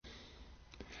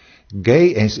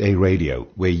Gay SA Radio,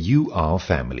 where you are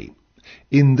family.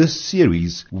 In this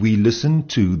series, we listen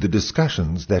to the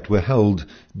discussions that were held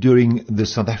during the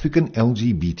South African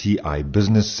LGBTI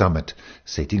Business Summit,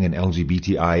 setting an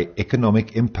LGBTI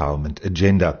economic empowerment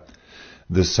agenda.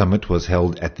 The summit was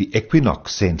held at the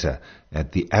Equinox Centre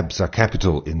at the Absa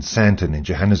Capital in Sandton in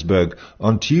Johannesburg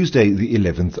on Tuesday, the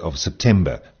 11th of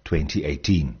September,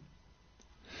 2018.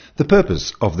 The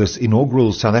purpose of this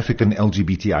inaugural South African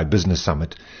LGBTI Business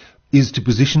Summit is to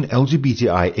position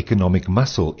LGBTI economic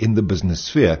muscle in the business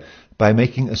sphere by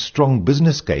making a strong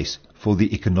business case for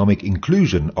the economic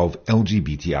inclusion of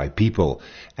LGBTI people,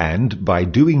 and by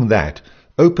doing that,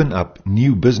 open up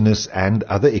new business and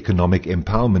other economic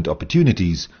empowerment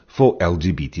opportunities for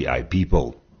LGBTI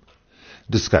people.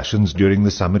 Discussions during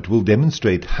the summit will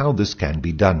demonstrate how this can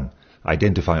be done,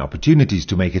 identify opportunities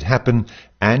to make it happen,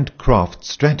 and craft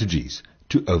strategies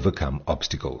to overcome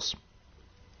obstacles.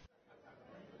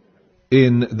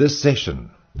 In this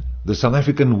session, the South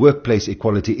African Workplace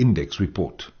Equality Index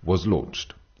report was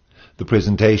launched. The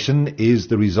presentation is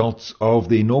the results of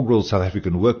the inaugural South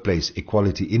African Workplace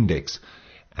Equality Index,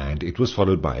 and it was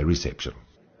followed by a reception.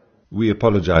 We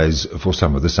apologize for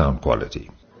some of the sound quality.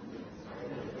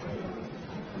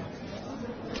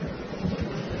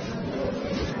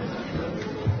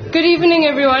 Good evening,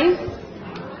 everyone.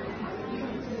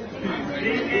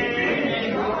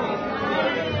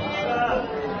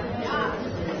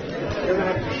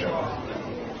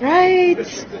 Right.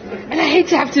 And I hate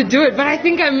to have to do it, but I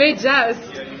think I may just.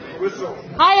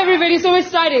 Hi, everybody. So we're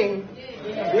starting.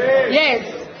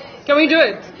 Yes. Can we do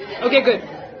it? Okay, good.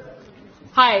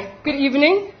 Hi. Good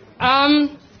evening.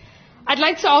 I'd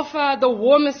like to offer the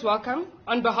warmest welcome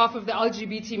on behalf of the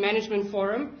LGBT Management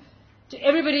Forum to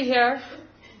everybody here.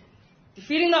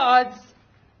 Defeating the odds,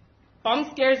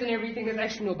 bomb scares and everything, there's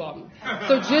actually no bomb.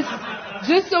 So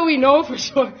just so we know for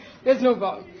sure, there's no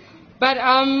bomb. But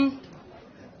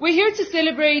we're here to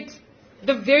celebrate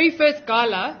the very first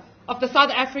gala of the South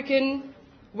African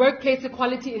Workplace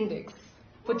Equality Index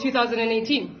for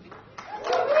 2018.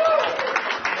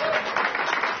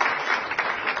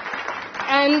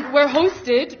 And we're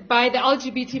hosted by the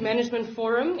LGBT Management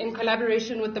Forum in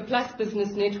collaboration with the Plus Business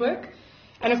Network,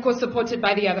 and of course supported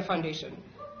by the Other Foundation.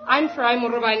 I'm Farai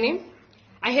Morobane.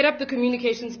 I head up the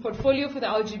communications portfolio for the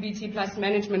LGBT Plus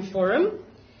Management Forum.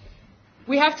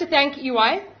 We have to thank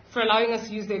EY for allowing us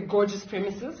to use their gorgeous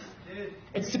premises.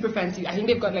 It's super fancy. I think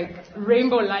they've got like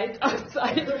rainbow light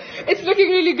outside. It's looking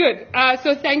really good.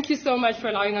 So thank you so much for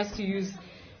allowing us to use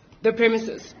the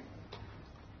premises.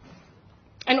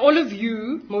 And all of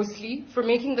you, mostly, for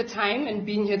making the time and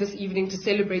being here this evening to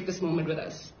celebrate this moment with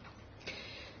us.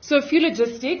 So a few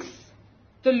logistics.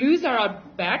 The loos are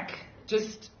out back,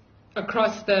 just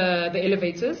across the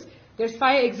elevators. There's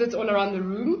fire exits all around the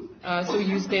room, so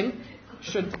use them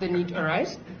should the need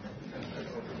arise.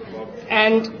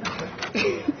 And,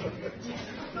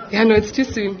 yeah, no, it's too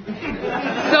soon.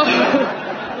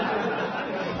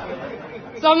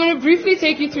 So I'm going to briefly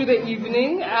take you through the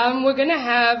evening. We're going to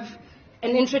have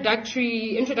an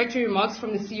introductory remarks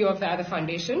from the CEO of the Other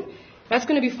Foundation. That's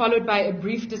going to be followed by a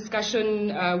brief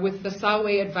discussion with the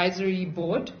SAWE Advisory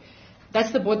Board.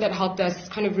 That's the board that helped us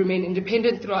kind of remain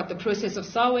independent throughout the process of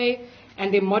SAWE,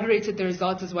 and they moderated the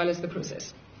results as well as the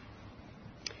process.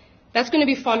 That's going to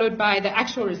be followed by the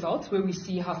actual results, where we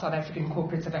see how South African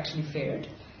corporates have actually fared.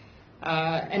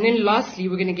 And then lastly,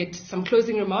 we're going to get some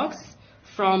closing remarks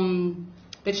from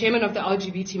the chairman of the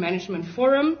LGBT Management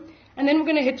Forum, and then we're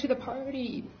going to head to the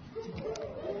party.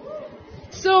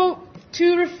 So,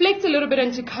 to reflect a little bit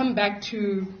and to come back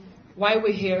to why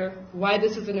we're here, why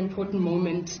this is an important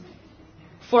moment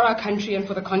for our country and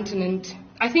for the continent,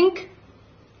 I think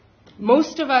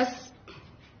most of us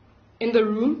in the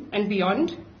room and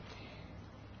beyond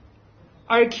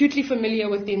are acutely familiar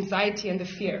with the anxiety and the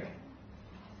fear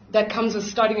that comes with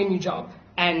starting a new job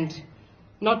and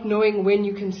not knowing when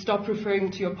you can stop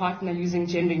referring to your partner using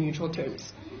gender-neutral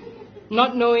terms,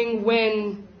 not knowing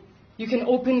when you can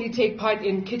openly take part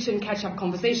in kitchen catch-up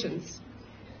conversations,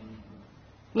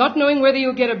 not knowing whether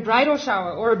you'll get a bridal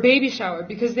shower or a baby shower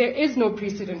because there is no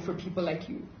precedent for people like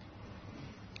you,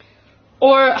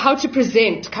 or how to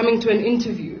present coming to an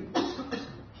interview,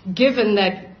 given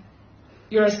that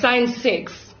your assigned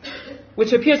sex,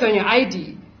 which appears on your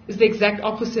ID, is the exact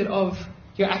opposite of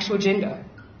your actual gender.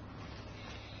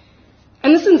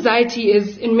 And this anxiety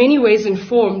is in many ways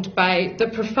informed by the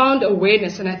profound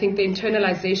awareness and I think the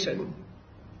internalization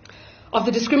of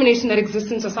the discrimination that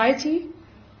exists in society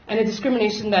and a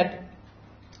discrimination that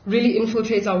really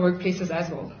infiltrates our workplaces as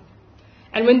well.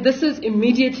 And when this is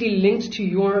immediately linked to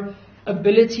your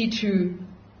ability to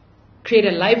create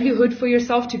a livelihood for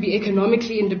yourself, to be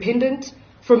economically independent.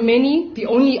 For many, the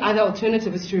only other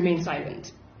alternative is to remain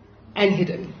silent and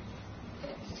hidden.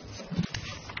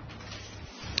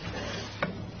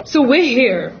 So we're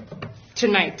here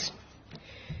tonight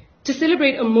to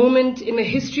celebrate a moment in the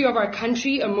history of our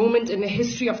country, a moment in the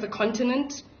history of the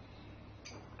continent,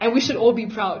 and we should all be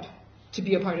proud to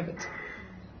be a part of it.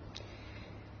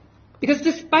 Because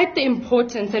despite the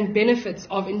importance and benefits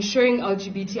of ensuring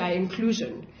LGBTI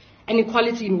inclusion and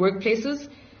equality in workplaces,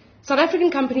 South African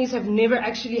companies have never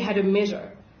actually had a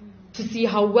measure to see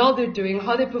how well they're doing,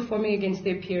 how they're performing against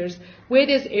their peers, where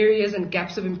there's areas and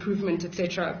gaps of improvement,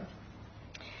 etc.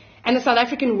 And the South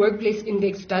African Workplace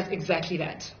Index does exactly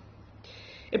that.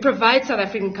 It provides South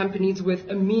African companies with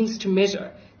a means to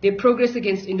measure their progress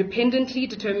against independently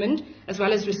determined as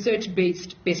well as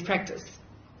research-based best practice.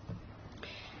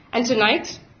 And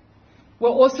tonight, we're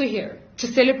also here to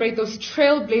celebrate those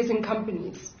trailblazing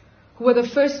companies who were the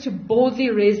first to boldly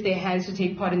raise their hands to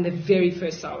take part in the very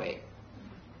first survey.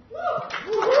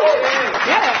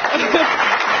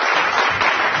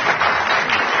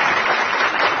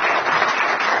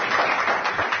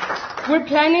 We're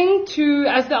planning to,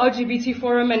 as the LGBT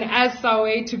Forum and as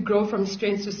SAWE, to grow from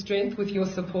strength to strength with your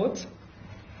support.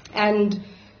 And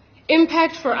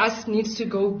impact for us needs to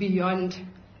go beyond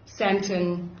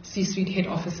Sandton C-suite head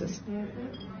offices.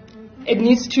 It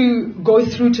needs to go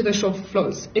through to the shop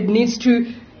floors. It needs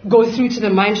to go through to the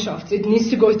mine shafts. It needs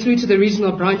to go through to the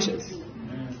regional branches.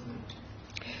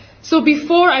 So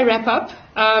before I wrap up,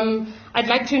 I'd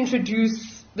like to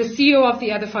introduce the CEO of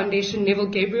the Other Foundation, Neville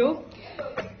Gabriel.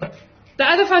 The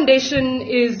Other Foundation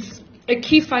is a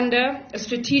key funder, a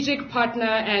strategic partner,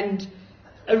 and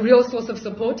a real source of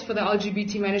support for the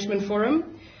LGBT Management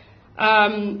Forum.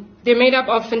 They're made up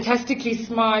of fantastically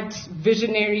smart,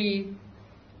 visionary,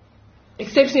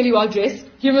 exceptionally well-dressed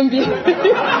human beings.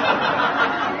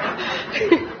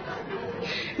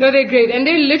 No, they're great. And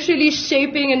they're literally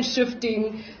shaping and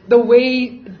shifting the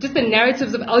way, just the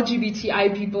narratives of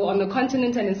LGBTI people on the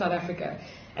continent and in South Africa.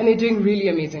 And they're doing really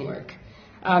amazing work.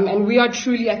 And we are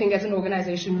truly, I think, as an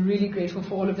organization, really grateful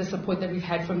for all of the support that we've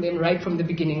had from them right from the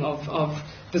beginning of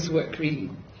this work, really.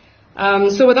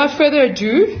 So without further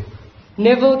ado,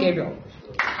 Neville Gabriel.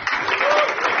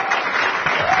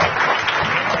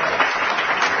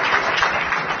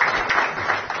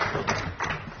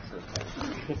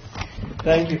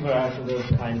 Thank you, Farah, for those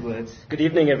kind words. Good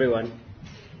evening, everyone.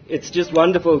 It's just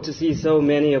wonderful to see so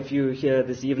many of you here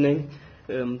this evening.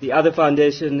 The Other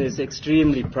Foundation is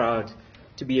extremely proud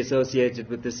to be associated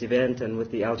with this event and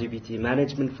with the LGBT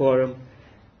Management Forum.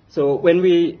 So when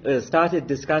we started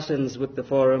discussions with the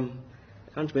forum,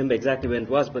 I can't remember exactly when it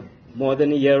was, but more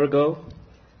than a year ago,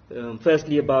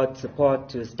 firstly about support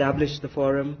to establish the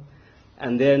forum,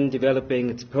 and then developing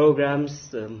its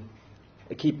programs,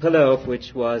 a key pillar of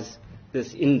which was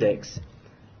this index.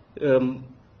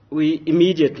 We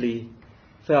immediately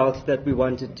felt that we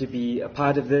wanted to be a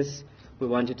part of this. We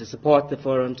wanted to support the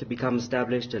forum to become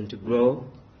established and to grow,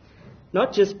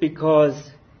 not just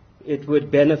because it would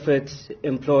benefit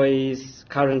employees,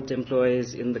 current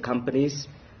employees in the companies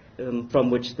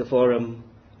from which the forum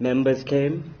members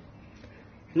came,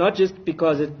 not just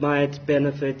because it might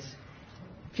benefit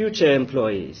future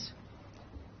employees,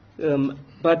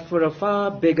 but for a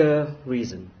far bigger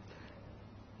reason.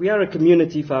 We are a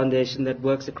community foundation that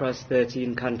works across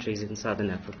 13 countries in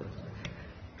Southern Africa.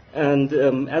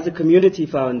 And as a community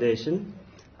foundation,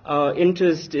 our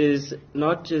interest is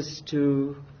not just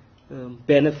to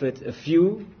benefit a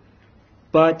few,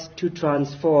 but to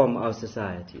transform our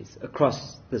societies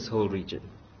across this whole region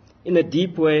in a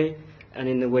deep way and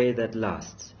in a way that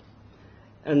lasts.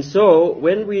 And so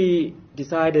when we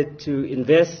decided to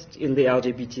invest in the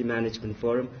LGBT Management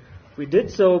Forum, we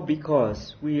did so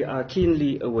because we are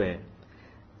keenly aware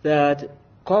that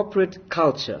corporate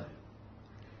culture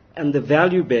and the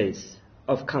value base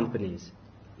of companies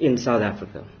in South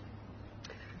Africa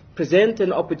present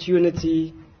an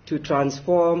opportunity to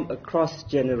transform across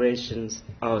generations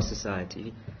our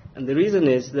society. And the reason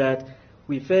is that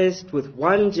we're faced with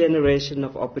one generation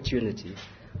of opportunity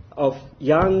of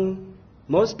young,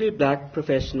 mostly black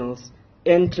professionals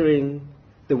entering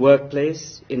the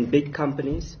workplace in big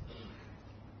companies,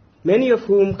 many of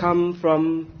whom come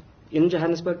from, in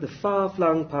Johannesburg, the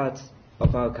far-flung parts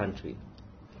of our country.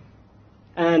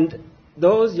 And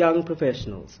those young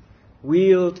professionals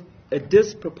wield a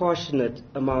disproportionate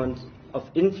amount of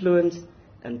influence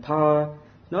and power,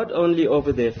 not only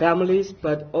over their families,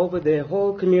 but over their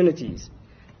whole communities,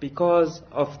 because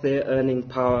of their earning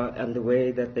power and the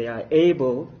way that they are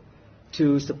able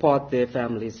to support their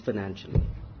families financially.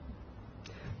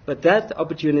 But that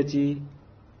opportunity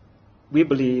we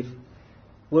believe,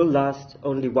 will last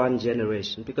only one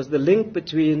generation, because the link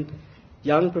between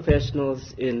young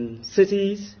professionals in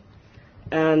cities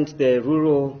and their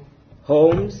rural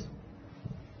homes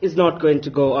is not going to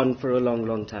go on for a long,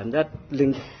 long time. That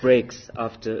link breaks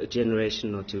after a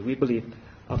generation or two. We believe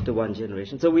after one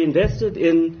generation. So we invested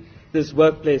in this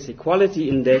workplace equality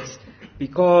index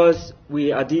because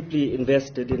we are deeply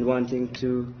invested in wanting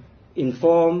to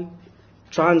inform,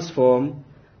 transform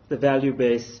the value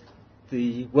base,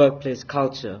 the workplace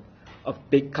culture of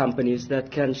big companies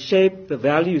that can shape the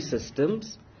value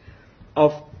systems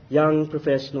of young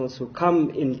professionals who come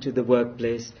into the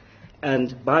workplace,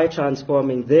 and by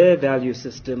transforming their value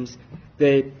systems,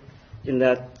 they, in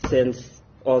that sense,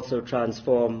 also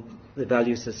transform the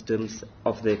value systems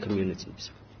of their communities.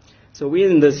 So we're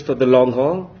in this for the long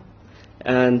haul,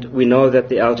 and we know that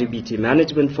the LGBT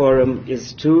Management Forum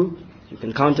is too. You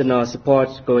can count on our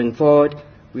support going forward.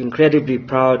 We're incredibly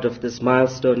proud of this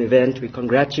milestone event. We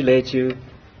congratulate you,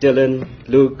 Dylan,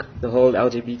 Luke, the whole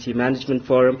LGBT Management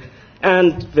Forum,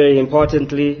 and very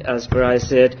importantly, as Farai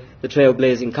said, the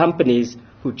trailblazing companies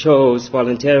who chose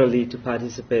voluntarily to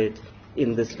participate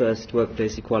in this first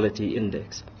Workplace Equality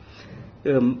Index.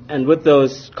 And with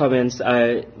those comments,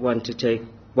 I want to take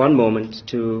one moment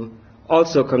to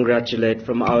also congratulate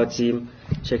from our team,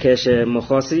 Shekeshe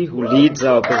Mokhosi, who leads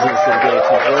our business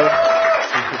engagement work,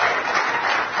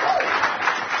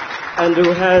 and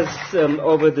who has,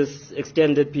 over this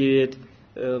extended period,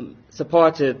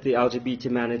 supported the LGBT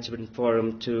Management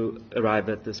Forum to arrive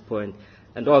at this point.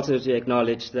 And also to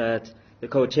acknowledge that the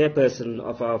co-chairperson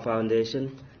of our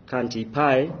foundation, Kanti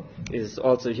Pai, is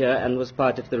also here and was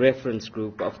part of the reference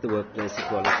group of the Workplace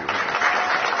Equality.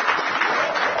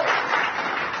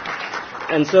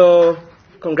 And so,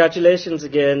 congratulations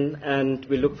again, and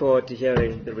we look forward to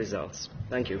hearing the results.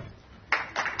 Thank you.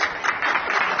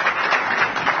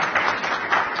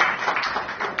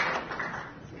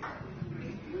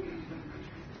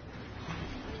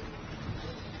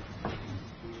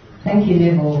 Thank you,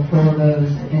 Neville, for all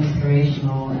those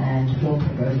inspirational and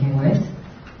thought-provoking words.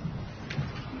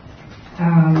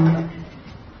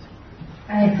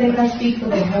 I think I speak for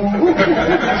the whole...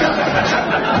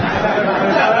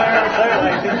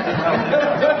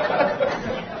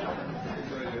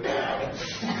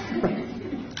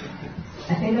 I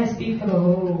think I speak for the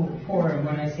whole forum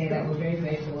when I say that we're very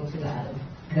grateful to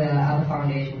the other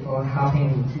foundation for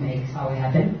helping to make SAWE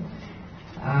happen.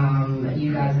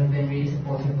 You guys have been really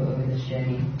supportive over this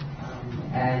journey.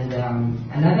 And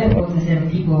another important set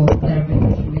of people that have been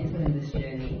instrumental in this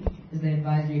journey is the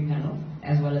advisory panel,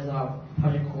 as well as our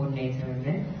project coordinator in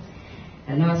there.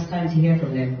 And now it's time to hear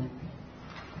from them.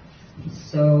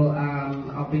 So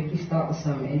I'll briefly start with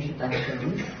some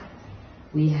introductions.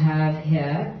 We have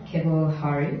here Kebo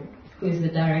Hari, who is the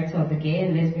director of the Gay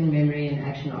and Lesbian Memory and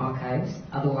Action Archives,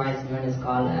 otherwise known as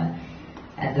GALA,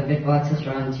 at the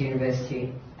Witwatersrand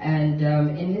University. And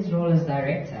in his role as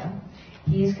director,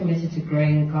 he is committed to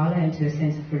growing GALA into a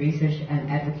center for research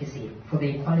and advocacy for the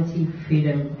equality,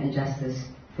 freedom, and justice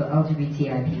for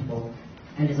LGBTI people,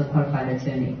 and is a qualified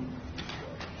attorney.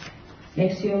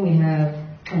 Next to him we have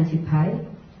Kanti Pai,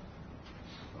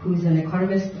 who's an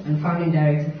economist and founding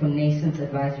director for Nascent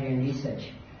Advisory and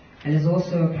Research, and is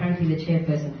also currently the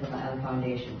chairperson for the ALA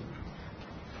Foundation.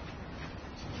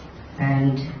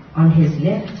 And on his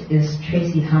left is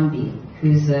Tracy Humby,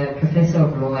 who's a professor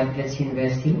of law at Wits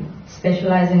University,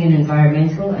 specializing in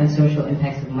environmental and social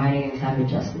impacts of mining and climate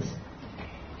justice.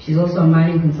 She's also a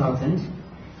mining consultant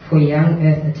for Young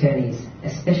Earth Attorneys, a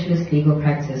specialist legal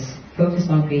practice focused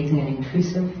on creating an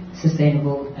inclusive,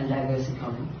 sustainable, and diverse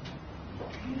economy.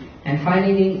 And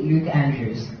finally, Luke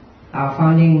Andrews, our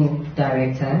founding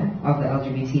director of the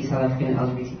South African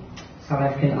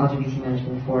LGBT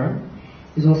Management Forum,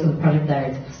 who's also the project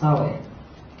director for SAWE.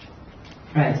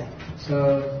 Right,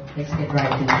 so let's get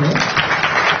right into it.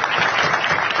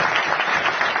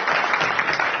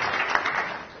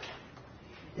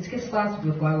 Let's get started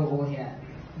with why we're all here.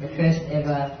 The first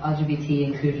ever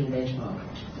LGBT inclusion benchmark,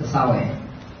 the SAWE.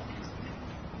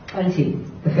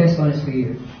 Kanti, the first one is for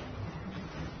you.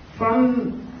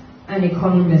 From an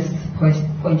economist's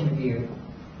point of view,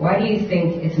 why do you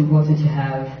think it's important to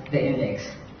have the index?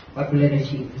 What will it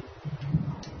achieve?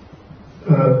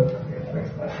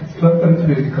 It's not going to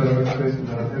be an economic question,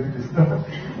 but I'm happy to start.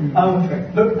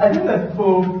 Look, I think that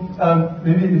for,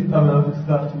 maybe if I'm allowed to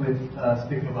start with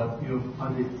speaking about the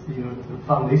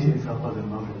foundation itself as a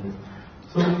mountain.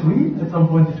 So we at some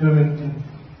point determined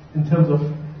in terms of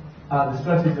the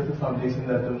strategy of the foundation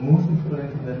that the most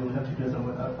important thing that we'll have to do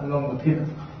along with here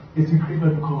is to create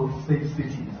what we call safe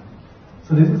cities.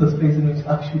 So this is a space in which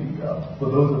actually, for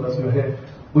those of us who are here,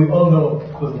 We all know,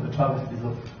 because of the travesties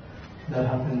of that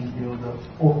happened, the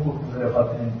awful things that have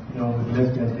happened, with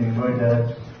lesbians being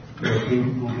murdered, gay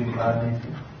people being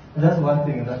violated. And that's one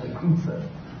thing, and that includes us.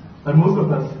 But most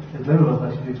of us, as many of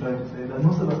us actually try to say, that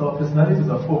most of us, our personalities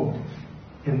are formed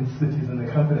in cities and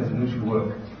the companies in which we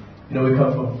work. We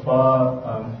come from far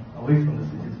away from the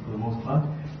cities for the most part,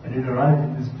 and when we arrive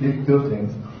in these big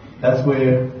buildings, that's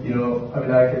where,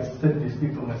 I can certainly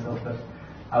speak for myself that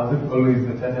I wasn't always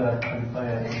the Tandela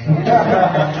qualifier.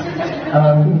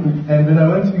 And when I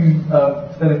went to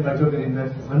start my job in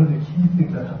investments, one of the key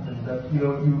things that happened that,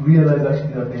 you realize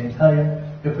actually that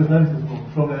your personality is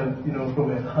from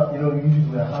usually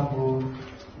we're humble,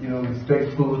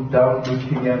 respectful,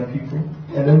 down-looking young people.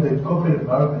 And then the corporate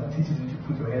environment teaches you to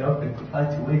put your head up and to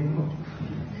fight your way through.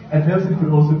 And perhaps it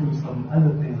could also do some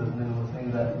other things, as Nina was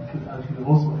saying, that it could actually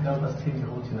also help us change the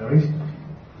whole generation.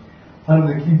 One of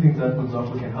the key things that, for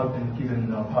example, can help in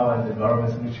given our power and the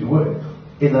environments in which we work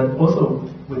is that also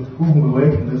with whom we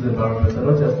work in these environments are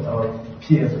not just our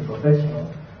peers and professionals,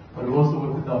 but we also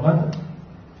work with our mothers.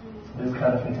 This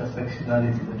kind of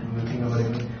intersectionality that we were thinking about.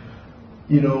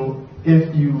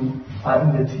 If you are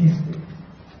in the tea state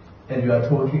and you are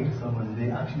talking to someone,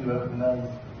 they actually recognize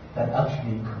that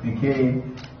actually could be gay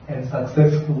and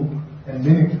successful and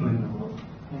meaningful in the world.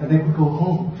 And they could go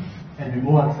home and be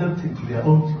more accepting to their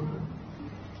own children.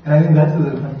 And I think that is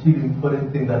a particularly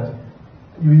important thing that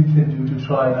you can do to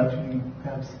try and actually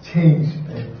perhaps change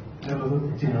the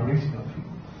generation of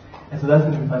people. And so that's a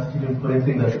particularly important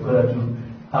thing that you've got to do,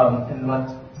 and what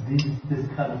this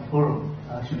kind of forum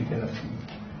actually can achieve.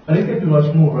 But it can do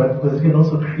much more, right? Because it can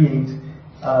also create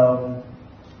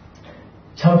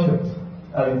champions.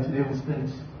 Today we spent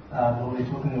we're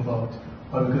talking about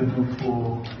what we're going to do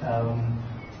for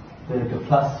the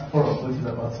Plus Forum, which is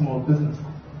about small businesses.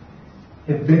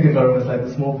 In big environments like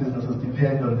the small businesses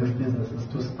depend on these businesses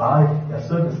to buy their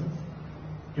services.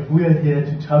 If we are here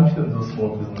to champion those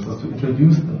small businesses, to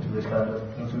introduce them to the kind of,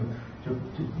 to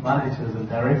managers and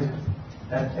directors,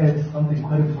 that adds something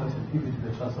quite important even to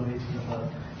the transformation of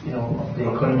the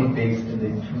economic base and the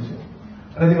inclusion.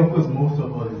 And I think, of course, most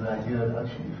of all is the idea that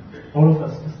actually all of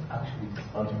us just actually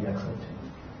want to be accepted.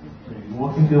 You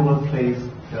walk into a workplace,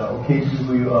 there are occasions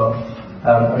where you are.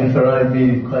 Farah made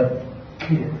it quite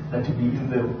clear that to be in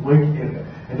the work area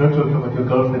and not talking about your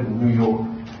girlfriend in New York,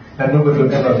 and nobody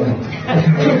will ever know.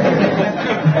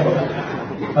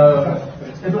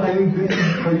 And so I think this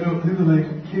is like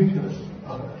curious,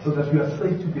 so that you are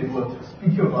safe to be able to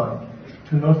speak your mind,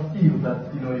 to not feel that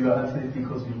you are unsafe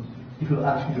because it will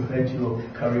actually hurt your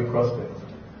career prospects,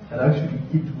 and actually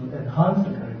it will enhance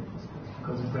the career prospects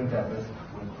because you bring diversity.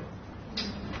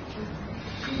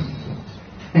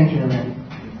 Thank you, Alan.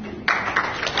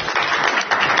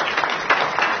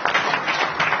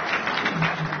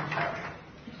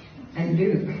 And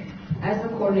Luke, as the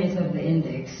coordinator of the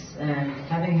index, and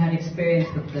having had experience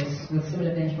with this, with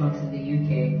similar benchmarks in the UK.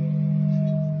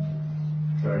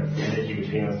 Sorry, the energy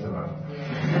between us so much.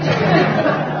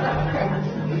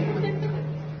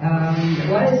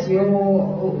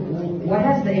 What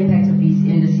has the impact of these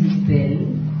indices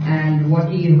been, and what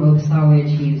do you hope SAWA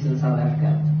achieves in South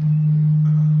Africa?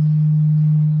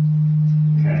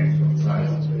 Okay, right.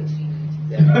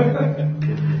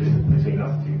 Between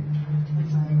us two.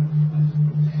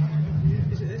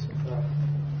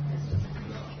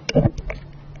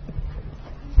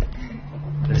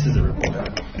 This is a report.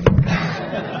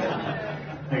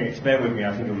 Okay, so bear with me,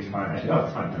 I think it'll be fine. Actually,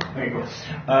 it's fine now. Okay, cool.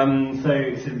 So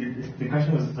the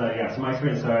question was, so my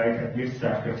experience, so I moved to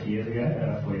South Africa 2 years ago,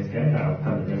 4 years ago. Now I'm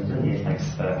permanent resident in the Apex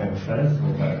Home Affairs.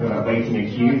 We're waiting in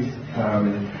queues.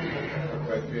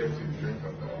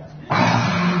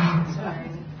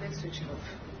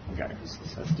 Okay,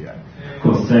 let's do that.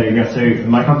 Cool. So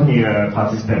my company,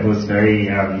 Participate, was very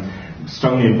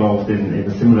strongly involved in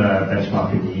a similar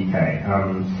benchmark in the UK.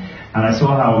 And I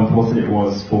saw how important it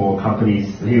was for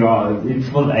companies who are, it's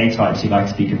full of A-types who like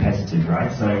to be competitive, right?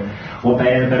 So what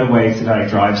better way to kind of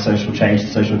drive social change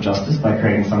and social justice by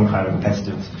creating some kind of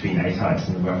competitiveness between A-types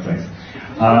in the workplace.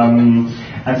 And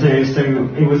so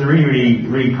it was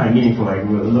really kind of meaningful. Like, a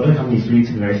lot of companies really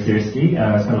took it very seriously.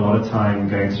 Spent a lot of time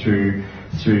going through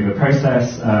the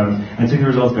process, and took the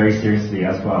results very seriously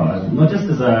as well. Not just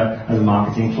as a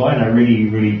marketing ploy, and I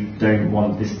really don't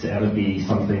want this to ever be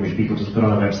something which people just put on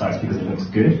their websites because it looks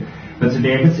good, but to be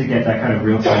able to get that kind of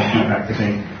real-time feedback to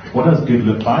think, what does good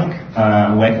look like,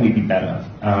 and where can we be better?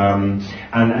 And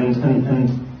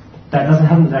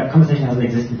that conversation hasn't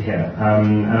existed here,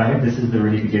 and I hope this is the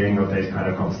really beginning of those kind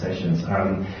of conversations.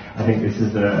 I think this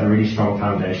is a really strong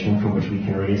foundation from which we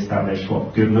can really establish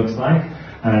what good looks like,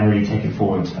 and really take it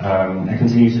forward and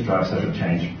continue to drive social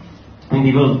change. I mean,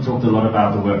 people talked a lot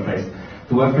about the workplace.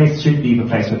 The workplace should be the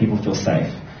place where people feel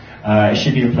safe. It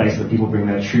should be the place that people bring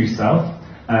their true self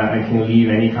and can leave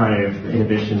any kind of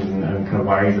inhibitions and kind of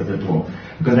worries at the door.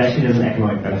 Because actually there's an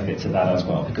economic benefit to that as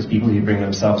well, because people who bring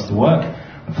themselves to work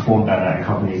perform better and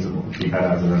companies will do better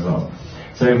as a result.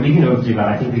 So if we can do that,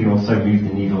 I think we can also move the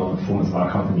needle on the performance of our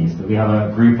companies. That we have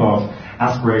a group of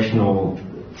aspirational,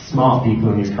 smart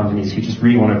people in these companies who just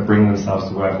really want to bring themselves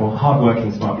to work, or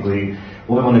hard-working, smart people who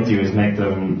all they want to do is to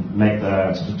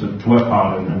work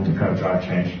hard and to kind of drive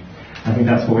change. I think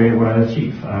that's what we want to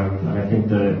achieve. And I think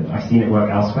that I've seen it work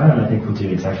elsewhere, and I think we'll do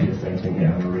exactly the same thing here,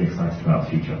 and we're really excited about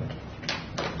the future.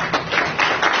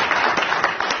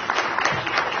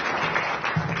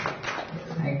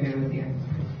 I agree with you.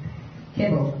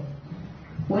 Kibble,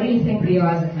 what do you think we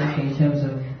are as a country in terms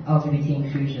of LGBT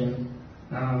inclusion,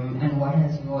 and what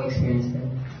has your experience been?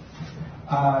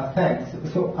 Thanks.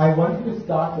 So I wanted to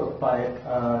start off by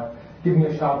giving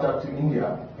a shout out to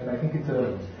India, and I think it's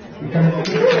a kind of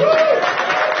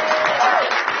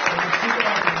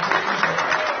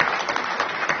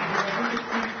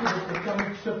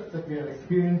systemic shift that we are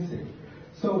experiencing.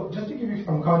 So just to give you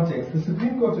some context, the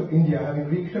Supreme Court of India, having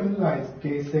recriminalized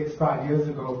gay sex 5 years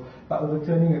ago by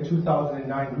overturning a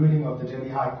 2009 ruling of the Delhi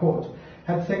High Court,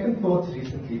 had second thoughts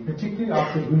recently, particularly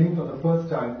after ruling for the first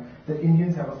time that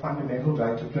Indians have a fundamental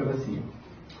right to privacy.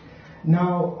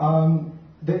 Now,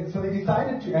 so they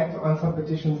decided to act on some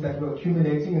petitions that were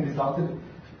accumulating and resulted,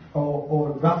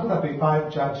 or rustled up a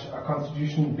 5-judge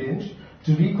constitutional bench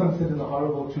to reconsider the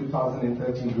horrible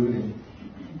 2013 ruling.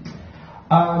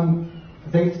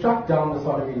 They struck down the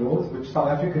sodomy laws, which South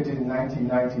Africa did in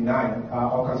 1999.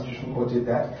 Our constitutional court did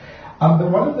that. But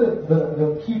one of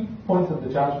the key points of the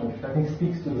judgment, which I think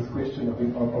speaks to this question of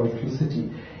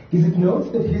inclusivity, is it notes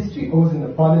that history owes an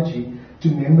apology to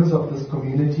members of this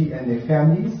community and their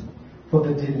families for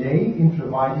the delay in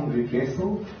providing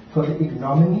redressal for the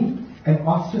ignominy and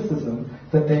ostracism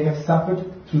that they have suffered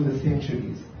through the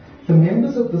centuries. The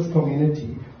members of this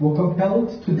community were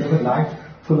compelled to live a life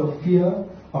full of fear,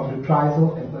 of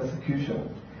reprisal and persecution.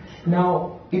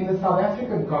 Now, in the South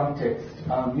African context,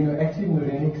 actually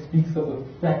Murenik speaks of the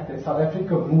fact that South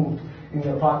Africa moved in the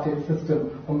apartheid system,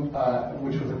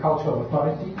 which was a culture of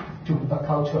authority, to a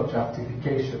culture of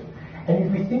justification. And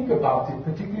if we think about it,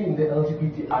 particularly in the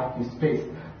LGBTIQ space,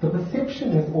 the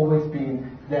perception has always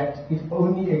been that it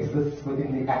only exists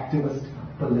within the activist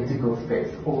political space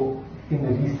or in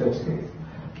the research space.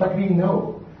 But we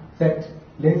know that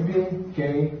lesbian,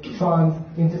 gay, trans,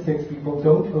 intersex people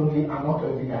are not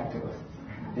only activists.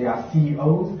 They are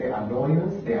CEOs, they are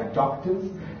lawyers, they are doctors,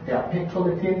 they are petrol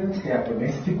attendants, they are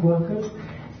domestic workers.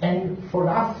 And for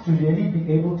us to really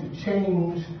be able to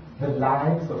change the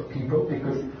lives of people,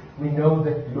 because we know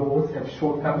that laws have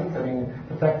shortcomings. I mean,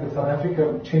 the fact that South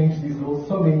Africa changed these laws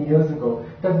so many years ago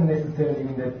doesn't necessarily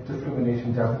mean that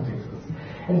discrimination doesn't exist.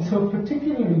 And so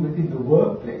particularly within the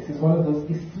workplace is one of those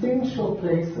essential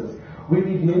places where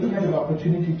we really have an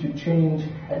opportunity to change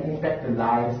and impact the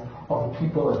lives of the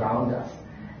people around us.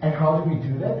 And how do we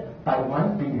do that? By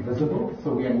one, being visible,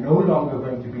 so we are no longer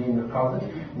going to be in the closet,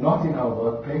 not in our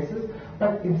workplaces,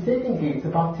 but in secondly, it's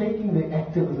about taking the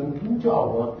activism into our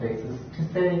workplaces to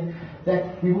say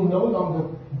that we will no longer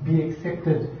be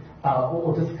accepted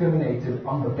or discriminated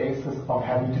on the basis of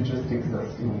having to just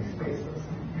exist in these spaces.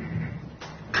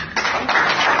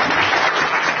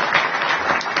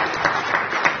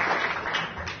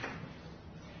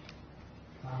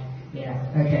 Yeah,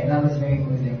 okay, that was very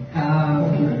moving.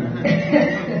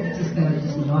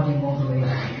 Just nodding all the way.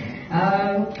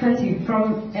 Kanti,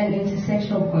 from an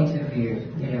intersectional point of view,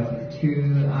 to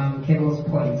Kebble's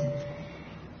point,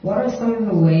 what are some of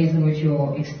the ways in which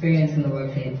your experience in the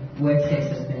workplace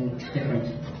has been different?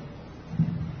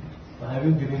 I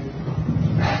haven't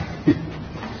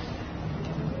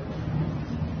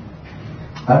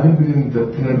been in the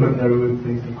ordinary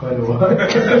workplace in quite a while.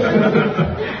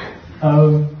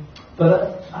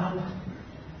 But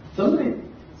somebody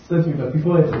said to me that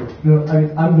before I said,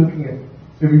 I'm looking at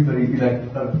everybody like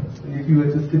and if you were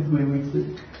to sit where we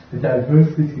sit, the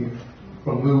diversity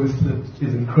from where we sit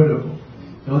is incredible.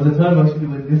 There was a time actually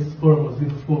when this forum was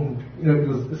being formed, it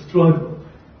was a struggle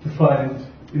to find,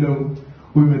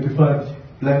 women, to find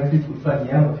black people, to find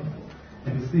young people,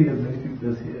 and to see as many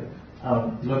people as here.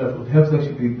 Wonderful. Perhaps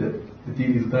actually the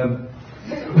deal is done.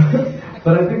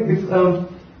 But I think it's,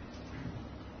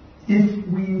 if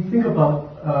we think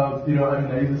about, I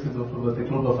use this example about the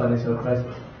global financial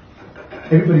crisis.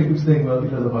 Everybody keeps saying, well,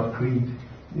 it was about greed,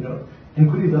 and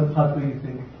greed is that part where you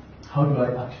think, how do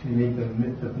I actually make the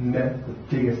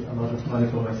biggest amount of money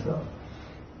for myself?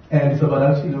 And it's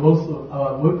about actually also,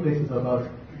 our workplace is about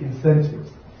incentives.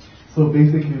 So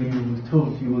basically, you were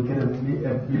told you will get a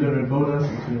millionaire bonus,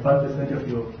 25% of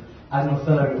your annual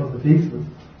salary on the basis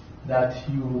that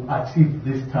you achieve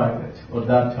this target or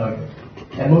that target.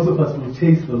 And most of us will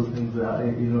chase those things,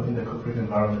 in the corporate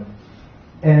environment.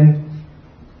 And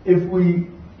if we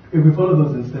follow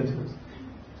those incentives,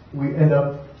 we end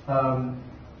up,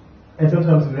 and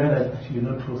sometimes we realize actually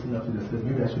you're not close enough to the system,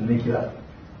 maybe I should make it up.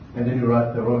 And then you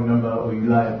write the wrong number or you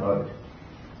lie about it.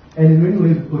 And in many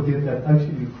ways we forget that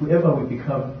actually whoever we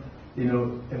become, in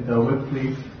our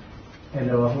workplace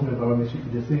and our home environment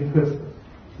should be the same person.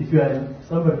 If you are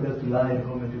somebody that's relying at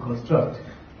home and to construct,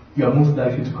 you are most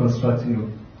likely to construct in your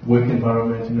work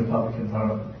environment, in your public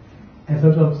environment. And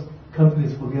sometimes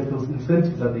companies forget those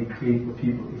incentives that they create for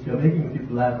people. If you're making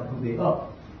people lie about who they are,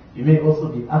 you may also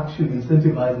be actually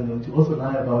incentivizing them to also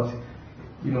lie about,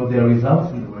 their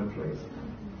results in the workplace,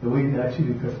 the way they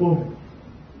actually perform.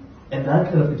 And that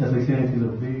kind of intersectionality is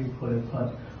a very important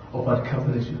part of what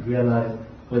companies should realize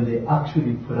when they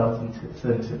actually put out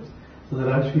incentives. So that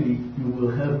actually you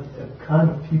will have a kind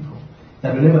of people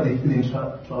that whenever they feel in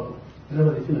trouble,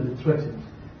 whenever they feel a bit threatened,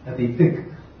 that they think,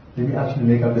 let me actually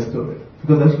make up a story.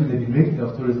 Because actually they've been making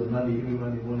up stories on Monday, every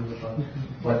Monday morning about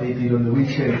what they did on the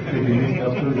weekend. They've been making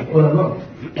up stories all along.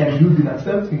 And you've been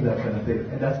accepting that kind of thing.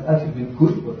 And that's actually been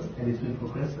good for them, and it's been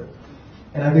progressive.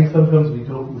 And I think sometimes we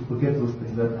forget those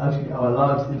things, that actually our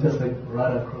lives intersect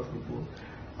right across the board.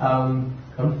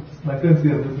 My friends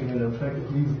here are looking at me and I'm trying to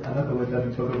use another word that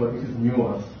we talk about, which is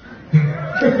nuance.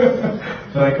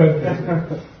 But I can't say it.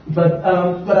 But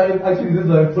actually these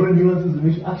are important nuances in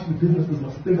which actually businesses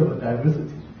must think about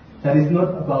diversity. That is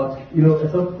not about,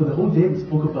 for the whole day we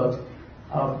spoke about,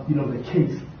 the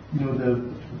case, the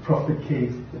profit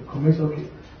case, the commercial case.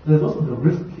 There's also the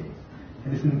risk case.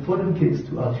 And it's an important case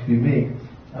to actually make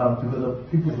because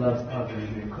people's lives are very,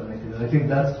 very connected. And I think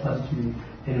that's actually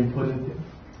an important thing.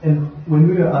 And when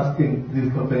we were asking these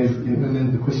companies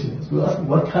in the questions, we were asking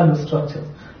what kind of structures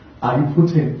are you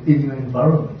putting in your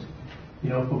environment,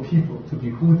 for people to be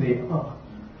who they are.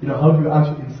 How do you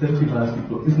actually incentivize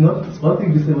people? It's one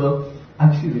thing to say, well,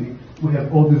 actually, we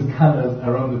have all these colors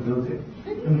around the building.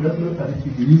 And that's not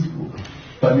particularly useful.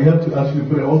 But we have to actually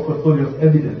put a whole portfolio of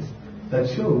evidence that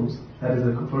shows that as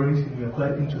a corporation, we are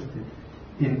quite interested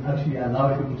in actually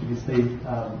allowing people to be safe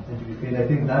and to be free. And I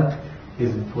think that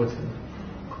is important.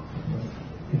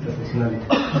 Intersectionality.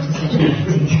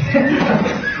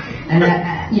 And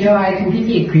I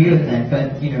completely agree with that.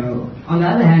 But on the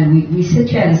other hand, we sit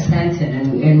here in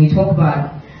Stanton and we talk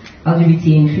about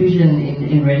LGBT inclusion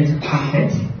in relative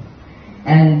comfort.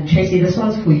 And Tracy, this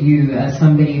one's for you as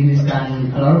somebody who's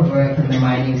done a lot of work in the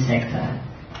mining sector.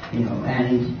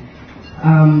 And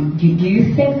do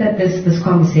you think that this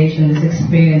conversation, this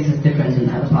experience is different in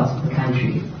other parts of the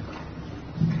country?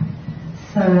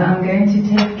 So I'm going to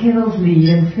take Kevin's lead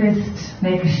and first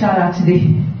make a shout out to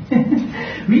the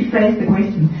rephrase the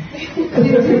question.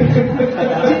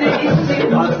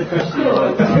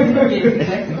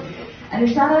 And a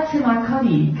shout out to my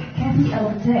colleague Kathy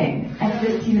Albertine at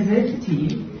Wits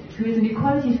University, who is an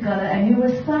equality scholar and who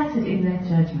was cited in that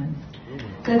judgment.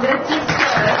 So that just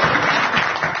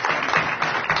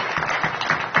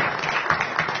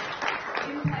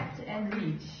impact and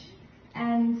reach.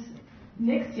 And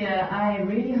next year, I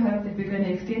really hope that we're going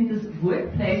to extend this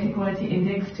workplace equality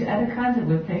index to other kinds of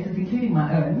workplaces, including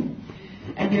my own.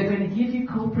 And we're going to give you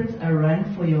corporates a run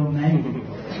for your money.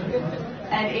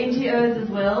 And NGOs as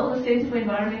well. The Centre for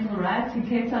Environmental Rights in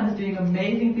Cape Town is doing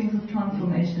amazing things with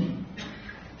transformation.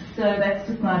 So that's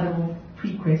just my little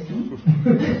pre-question.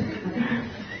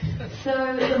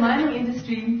 So the mining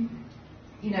industry,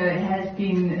 it has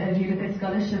been, if you look at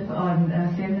scholarship on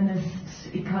feminist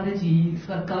ecology,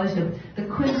 scholarship, the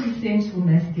quintessential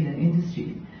masculine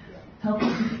industry,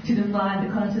 helping to define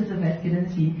the concepts of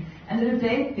masculinity. And the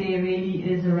debate there really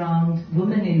is around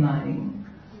women in mining,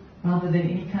 rather than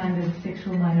any kind of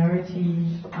sexual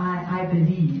minority, I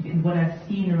believe, in what I've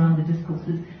seen around the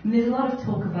discourses. And there's a lot of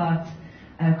talk about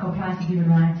compliance with human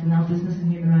rights and now business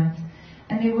and human rights.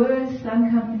 And there were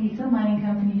some mining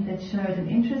companies that showed an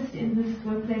interest in this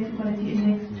workplace equality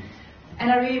index. And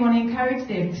I really want to encourage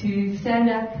them to stand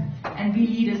up and be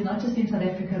leaders, not just in South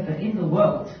Africa, but in the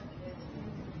world.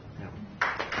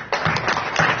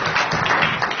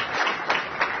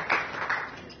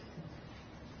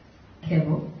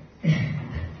 Kevo.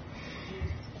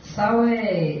 SAWA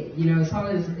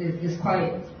is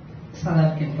quite South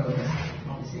African focused,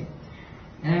 obviously.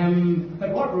 But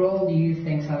what role do you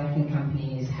think South African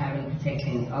companies have in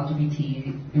protecting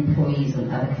LGBT employees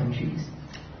in other countries?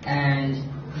 And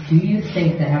do you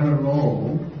think they have a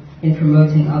role in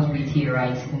promoting LGBT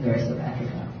rights in the rest of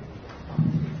Africa?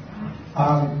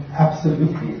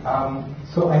 Absolutely.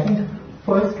 So I think,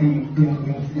 firstly,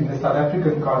 in the South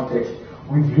African context,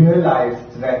 we've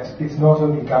realized that it's not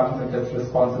only government that's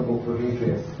responsible for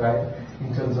redress, right,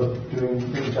 in terms of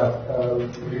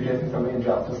redressing some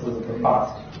injustices of the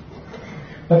past.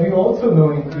 But we also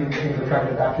know in the kind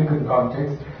of African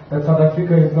context that South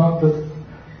Africa is not this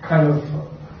kind of,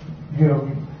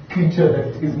 creature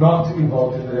that is not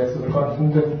involved in the rest of the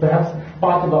continent. And perhaps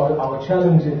part of our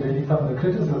challenge and really some of the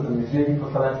criticism is really for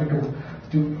South Africans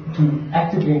to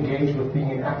actively engage with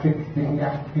being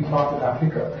part of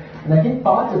Africa. And I think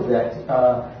part of that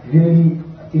really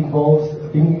involves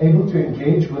being able to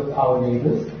engage with our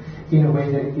neighbors in a way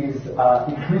that is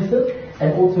inclusive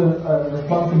and also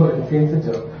responsible and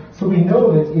sensitive. So we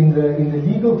know that in the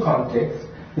legal context,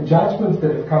 the judgments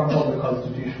that have come from the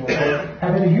Constitutional Court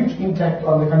have had a huge impact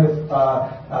on the kind of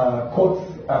courts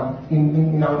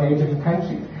in our neighboring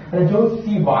countries. And I don't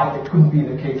see why that couldn't be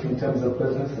the case in terms of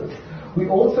businesses. We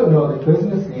also know that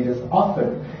business leaders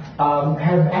often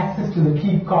have access to the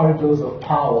key corridors of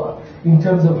power in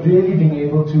terms of really being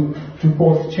able to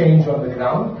force change on the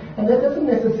ground. And that doesn't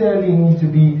necessarily need to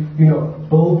be,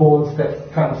 billboards that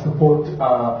kind of support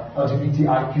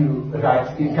LGBTIQ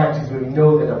rights in countries where we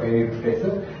know that are very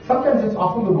repressive. Sometimes it's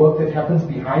often the work that happens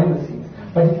behind the scenes.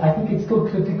 But I think it's still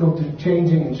critical to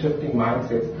changing and shifting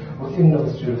mindsets within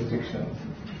those jurisdictions.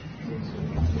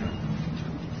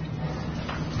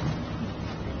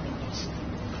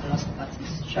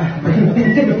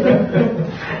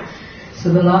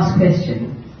 So the last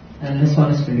question, and this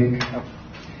one is for Luke.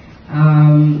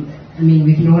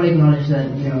 We can all acknowledge that,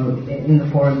 in the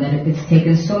forum, that it's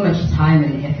taken so much time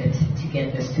and effort to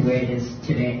get this to where it is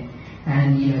today,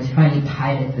 and, to finally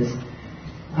pilot this.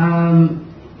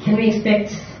 Can we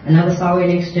expect another SAWE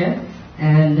next year?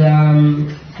 And,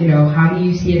 how do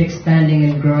you see it expanding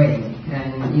and growing?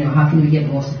 And, how can we get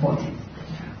more support?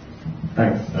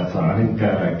 Thanks, that's all. I think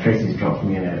Tracy's dropped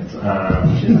me in it.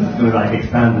 She's sort of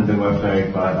expanded the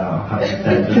workload by about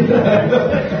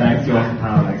 100%. Thanks to us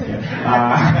power next year.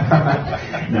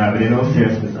 No, but in all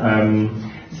seriousness,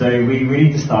 so we really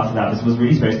just started out. This was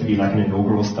really supposed to be like an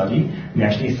inaugural study. We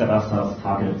actually set ourselves a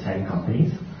target of 10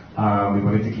 companies. We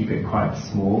wanted to keep it quite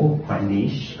small, quite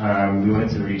niche. We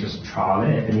wanted to really just trial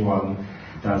it. If anyone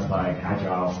does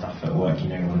agile stuff at work,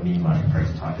 what I mean, a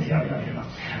prototype, yada yada yada.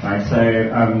 Right,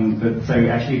 so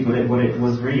actually what it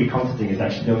was really comforting is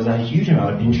actually there was a huge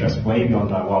amount of interest way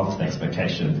beyond our wildest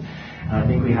expectations. And I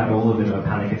think we had all a bit of a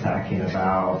panic attack in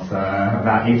about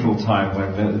April time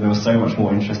when there was so much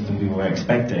more interest than we were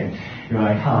expecting. We were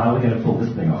like, how are we going to pull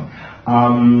this thing off?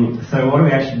 So what do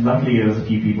we actually, luckily there was a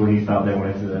few people who felt they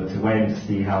wanted to wait and to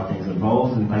see how things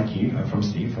evolved, and thank you, from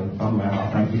Steve, from my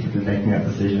heart, thank you for taking that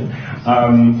decision.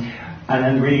 And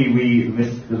then really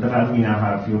the fact that we now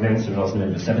have, your events in Oslo,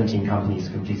 over 17 companies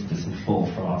completed this in full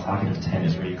from our target of 10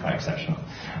 is really quite exceptional.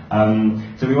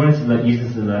 So we wanted to use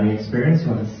this as a learning experience.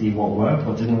 We wanted to see what worked,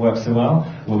 what didn't work so well.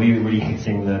 Were we really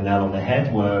hitting the nail on the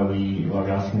head? Were we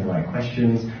asking the right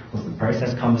questions? Was the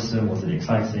process cumbersome? Was it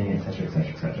exciting? Etc. etc.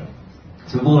 etc.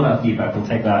 So with all of that feedback, we'll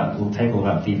take all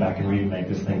that feedback and really make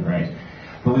this thing great.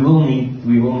 But we will need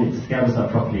to scale this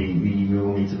up properly. We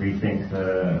will need to rethink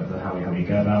how we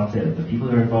go about it, the people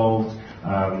that are involved,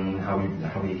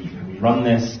 how we run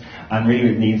this, and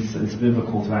really it's a bit of a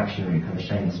call to action, really kind of a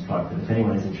shameless plug. But if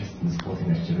anyone is interested in supporting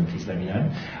this, please let me know.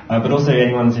 But also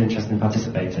anyone who's interested in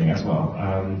participating as well.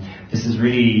 This is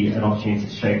really an opportunity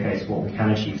to showcase what we can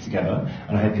achieve together,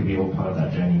 and I hope you'll be all part of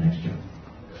that journey next year.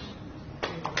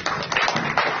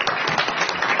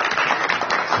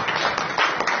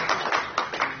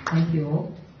 Thank you all.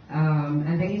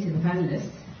 And thank you to the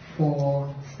panelists for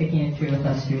sticking it through with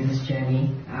us through this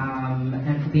journey,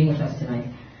 and for being with us tonight.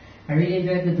 I really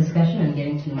enjoyed the discussion and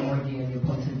getting to know more of you and your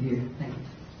points of view. Thank you.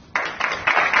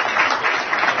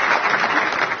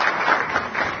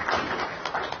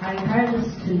 I encourage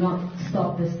us to not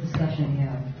stop this discussion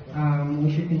here.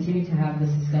 We should continue to have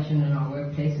this discussion in our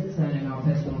workplaces and in our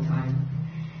personal time.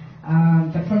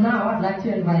 But for now, I'd like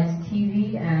to invite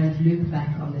TV and Luke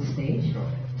back on the stage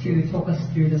to talk us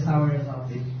through the SAWE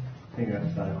results. I think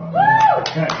that's done. Woo!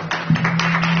 Okay.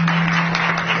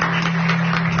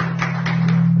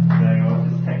 So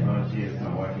this technology is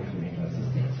not working for me.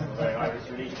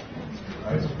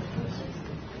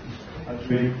 I was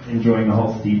really enjoying the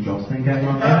whole Steve Jobs thing going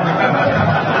on there.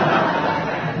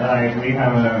 We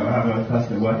have a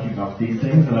person working off these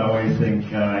things, and I always think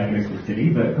he looks a bit silly,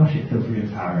 but gosh, it feels really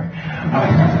empowering.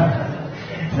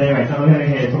 So anyway, so I'm going to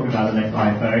hear talk about the next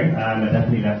iPhone, and I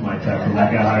definitely left my terminal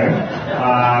back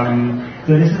at home.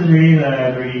 So this is really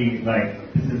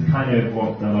this is kind of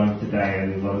what a lot of today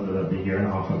and a lot of the year and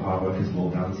a half of hard work has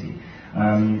boiled down to.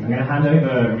 I'm going to hand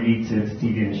over really to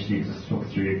TV Initiative to talk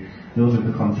through a little bit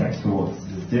of the context for what this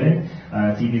is doing.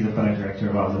 TV is a fellow director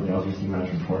of ours at the LGBT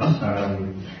Management Forum,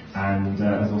 and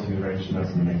has also been very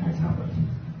instrumental in making this happen.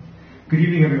 Good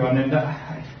evening, everyone. And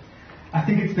I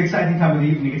think it's the exciting time of the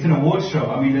evening. It's an awards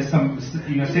show. I mean, there's some,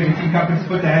 17 companies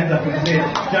put their hands up and say,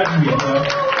 judge me.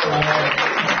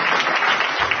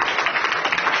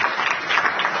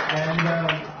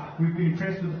 We've been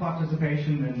impressed with the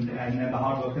participation and the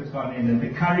hard work that's gone in, and the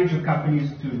courage of companies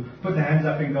to put their hands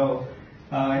up and go,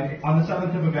 on the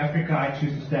southern tip of Africa, I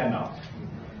choose to stand out.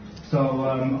 So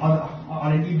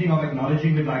on an evening of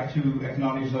acknowledging, we'd like to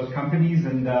acknowledge those companies,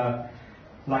 and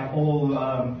like all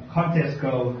contests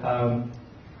go,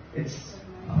 it's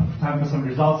time for some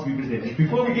results to be presented.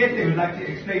 Before we get there, we'd like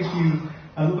to explain to you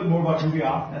a little bit more about who we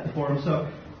are at the forum. So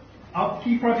our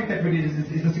key project that we did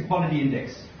is this equality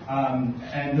index.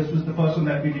 And this was the first one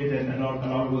that we did, and a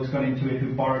lot of work's gone into it.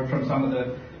 We borrowed from some of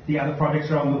the other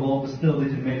projects around the world, but still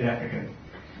this is made it African.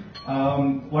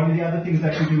 One of the other things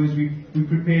that we do is we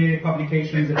prepare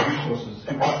publications and resources.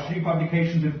 We've got 3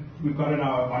 publications that we've got on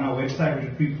our website,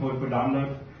 which are free for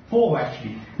download. 4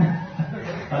 actually.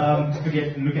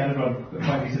 Forget to look at it on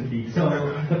quite recently. So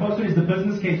the first one is the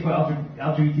business case for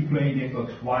LGBT employee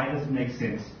networks. Why does it make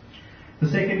sense? The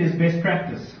second is best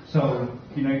practice. So,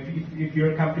 if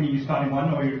you're a company, you're starting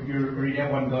one, or you already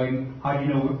have one going, how do you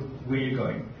know where you're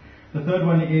going? The third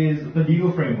one is the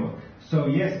legal framework. So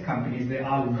yes, companies, there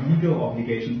are legal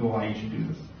obligations for why you should do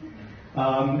this.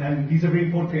 And these are very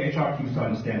important for HR teams to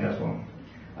understand as well.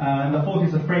 And the fourth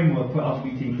is a framework for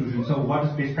LGBT inclusion. So what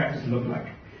does best practice look like?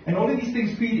 And all of these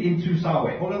things feed into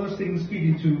SAWE. All of those things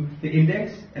feed into the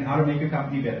index and how to make your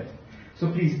company better.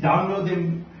 So please download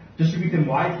them, distribute them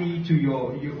widely to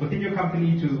within your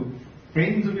company, to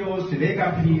friends of yours, to their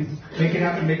companies. Make it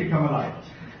happen, make it come alive.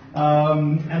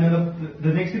 And then the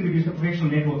next thing we do is the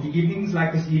professional network. The evenings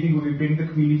like this evening where we bring the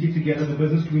community together, the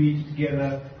business community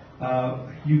together.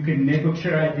 You can network,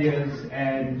 share ideas,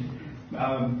 and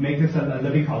make this a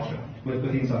living culture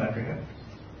within South Africa.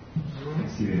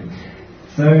 Thanks, Stephen.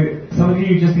 So, some of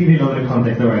you, just to give you a little bit of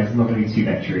context, alright, it's not going to be too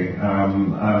lecturing,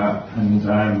 and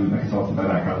I'm a consultant by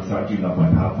background, so I do love my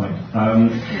PowerPoint.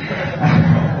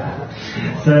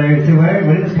 So where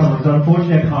did this come from? So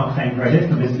unfortunately I can't claim credit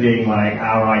for this being like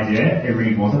our idea. It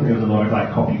really wasn't. It was a lot of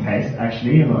like copy-paste,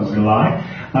 actually, I'm not going to lie.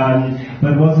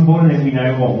 But what's important is we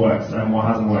know what works and what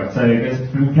hasn't worked. So there's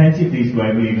been plenty of these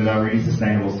globally that are really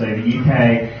sustainable. So the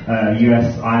UK,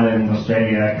 US, Ireland,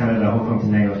 Australia, Canada, Hong Kong, to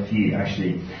name a few,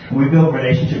 actually. And we've built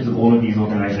relationships with all of these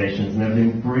organizations, and they've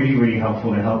been really, really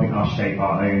helpful in helping us shape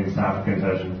our own South African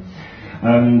version.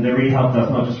 They really helped us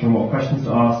not just from what questions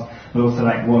to ask, but also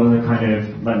like what are the kind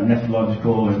of like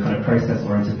methodological and kind of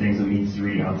process-oriented things that we need to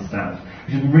really understand.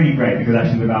 Which is really great, because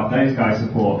actually without those guys'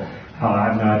 support,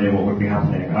 I have no idea what would be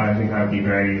happening. I think I would be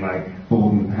very like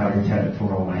bored and having to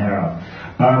roll my hair out.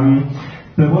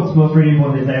 But what's really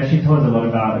important is they actually told us a lot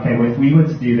about, okay, well, if we were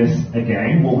to do this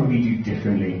again, what would we do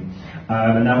differently?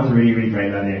 And that was a really, really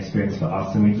great learning experience for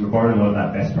us, and we borrowed a lot of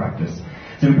that best practice.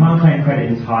 So we can't claim credit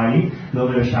entirely. A little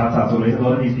bit of shout outs always. A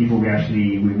lot of these people we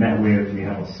met with, we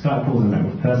had lots of Skype calls and met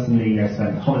with personally. I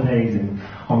spent holidays in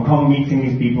Hong Kong meeting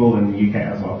these people, and the UK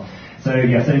as well. So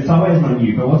yeah, so SAWE is not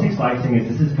new, but what's exciting is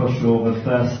this is for sure the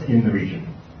first in the region.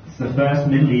 It's the first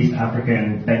Middle East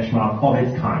African benchmark of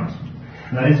its kind.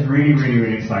 And that is really, really,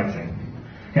 really exciting.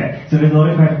 Okay, so there's a lot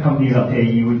of companies up here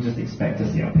you would just expect to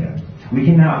see up here. We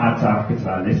can now add South Africa to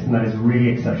that list, and that is really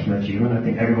exceptional achievement. I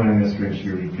think everyone in this room should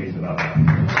be really pleased about that.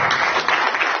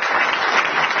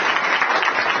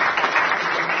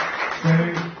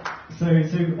 So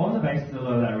on the basis of a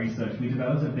lot of that research, we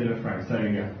developed a bit of framework. So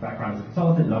background as a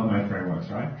consultant, love my frameworks,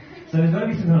 right? So there's going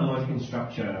to be some kind of logic and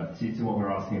structure to what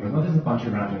we're asking, but not just a bunch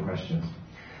of random questions.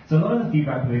 So a lot of the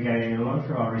feedback we're getting, a lot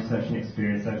through our research and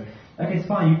experience, so okay, it's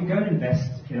fine, you can go and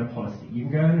invest in a policy. You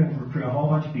can go and recruit a whole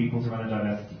bunch of people to run a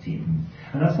diversity team.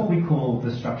 And that's what we call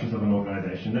the structures of an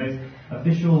organization. Those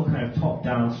official kind of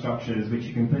top-down structures which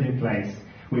you can put in place,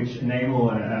 which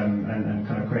enable and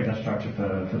kind of create that structure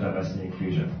for diversity and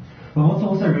inclusion. But what's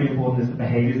also really important is the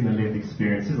behaviors and the lived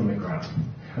experiences on the ground.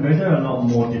 And those are a lot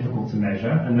more difficult to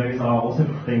measure, and those are also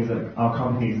the things that our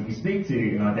companies that we speak to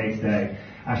in our day-to-day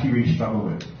actually really struggle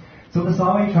with. So what the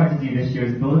SAWE tried to do this year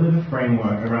is build a bit of a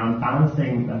framework around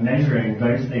balancing and measuring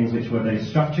those things which were those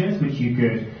structures which you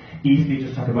could easily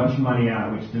just chuck a bunch of money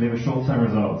at, which deliver short-term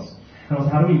results. And also,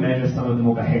 how do we measure some of the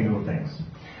more behavioral things?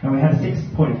 And we had a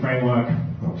 6-point framework,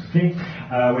 obviously,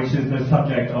 which is the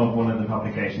subject of one of the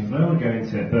publications. I don't want to go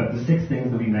into it, but the 6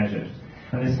 things that we measured.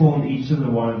 And this formed each of the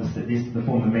ones that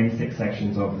form the main 6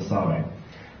 sections of the survey.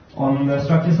 On the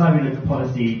structure side, we looked at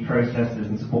policy, processes,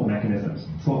 and support mechanisms.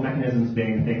 Support mechanisms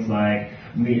being things like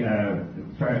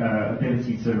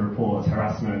ability to report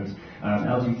harassment,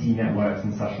 LGBT networks,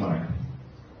 and such like.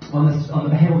 On the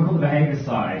behavior, we call the behavior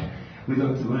side, we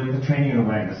looked at training and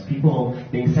awareness, people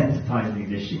being sensitized to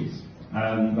these issues.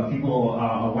 But people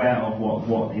are aware of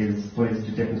what is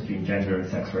the difference between gender and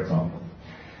sex, for example.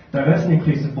 Diverse and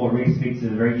inclusive thought really speaks to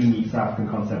the very unique South African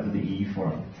concept of the EU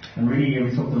Forum. And really, we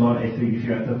talked a lot, if you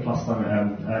were at the Plus Summit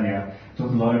earlier,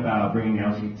 talked a lot about bringing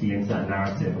LGBT into that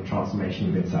narrative of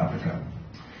transformation within South Africa.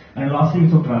 And then lastly, we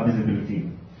talked about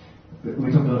visibility. We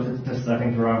talked about, just I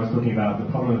think Farai was talking about the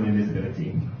problem of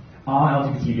invisibility. Are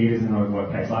LGBT leaders in the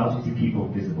workplace, are LGBT people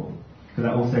visible? Because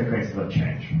that also creates a lot of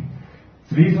change.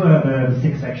 So these were the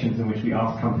 6 sections in which we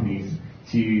asked companies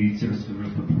to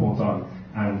report on,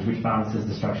 and which balances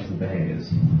the structures and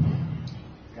behaviors.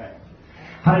 Okay.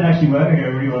 How did it actually work? Okay, I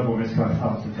really want to bore this kind of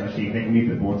stuff, it's actually making me a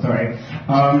bit bored, sorry.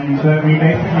 So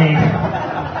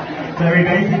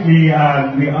we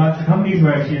asked, companies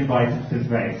were actually invited to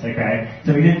participate, okay?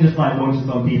 So we didn't just launch this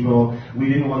on people, we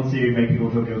didn't want to make people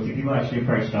feel guilty, people actually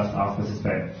approached us to ask to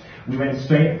participate. We went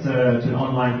straight to an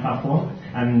online platform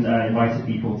and invited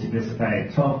people to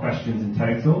participate. 12 questions in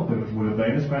total, with a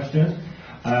bonus question.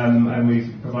 And we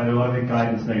provided a lot of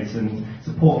guidance notes and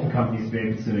support for companies to be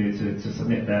able to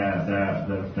submit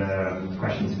their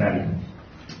questions fairly.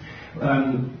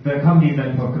 The companies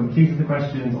then completed the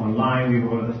questions online. We were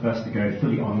one of the first to go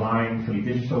fully online, fully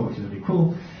digital, which is really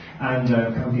cool. And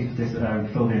companies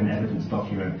filled in an evidence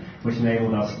document, which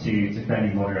enabled us to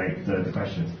fairly moderate the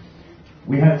questions.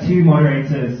 We had 2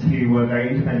 moderators who were very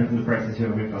independent from the process who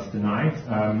are with us tonight.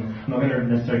 I'm not going to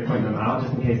necessarily point them out,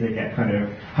 just in case they get kind of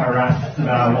harassed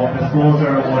about what the scores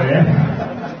are or whatever.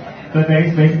 But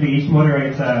basically, each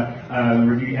moderator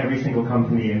reviewed every single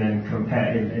company and then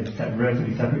compared it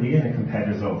relatively separately and then compared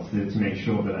results to make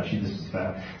sure that actually this was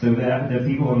fair. So the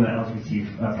people on the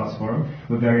LGBT Plus forum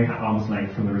were very at arm's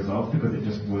length from the results because it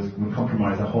just would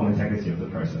compromise the whole integrity of the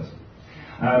process.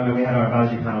 And we had our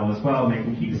advisory panel as well,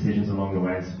 making key decisions along the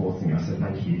way and supporting us. So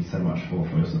thank you so much for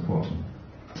your support.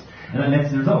 And then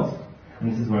next, the results.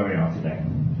 And this is where we are today.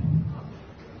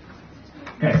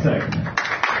 Okay, so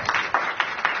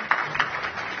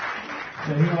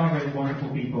here are those wonderful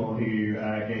people who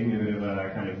gave me a bit of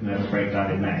a kind of nervous breakdown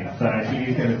in May. So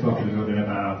Judy's going to talk a little bit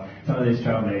about some of those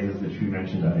trailblazers which we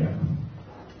mentioned earlier.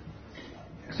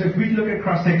 So if we look at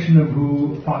cross-section of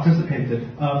who participated,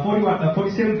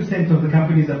 47% of the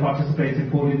companies that participated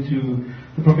fall into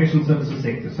the professional services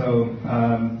sector. So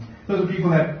those are people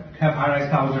that have high-rise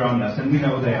towers around us, and we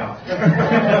know they are.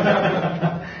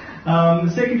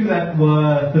 The second to that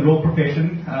were the law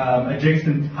profession,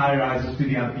 adjacent high-rises to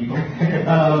the other people.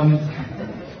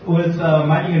 Was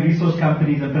mining and resource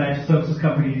companies and financial services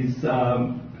companies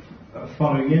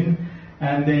following in.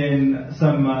 And then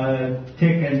some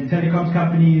tech and telecoms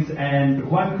companies, and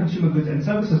one consumer goods and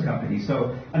services company.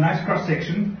 So a nice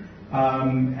cross-section,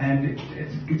 and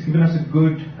it's given us a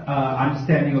good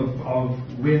understanding of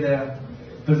where the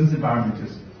business environment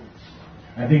is.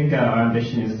 I think our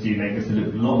ambition is to make this a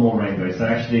lot more rainbow. So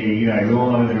actually, we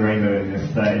all love a bit of rainbow in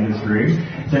this room.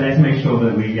 So let's make sure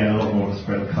that we get a lot more of a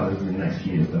spread of colours in the next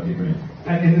few years. That'd be brilliant.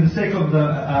 And in the sake of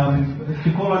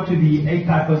to call out to the 8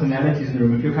 type personalities in the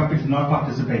room, if your company does not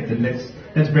participate, then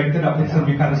let's break that up with some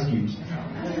new colour schemes.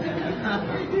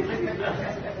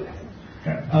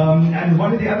 Okay. And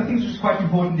one of the other things which is quite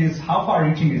important is how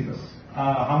far-reaching is this?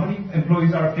 How many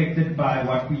employees are affected by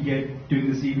what we get doing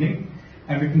this evening?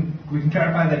 And we can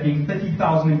clarify that being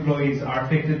 30,000 employees are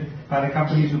affected by the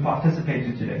companies who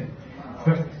participated today.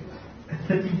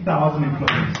 30,000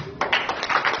 employees.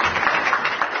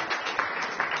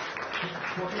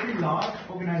 For every large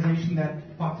organization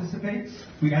that participates,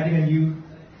 we're adding a new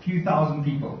few thousand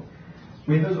people.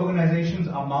 Where those organizations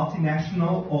are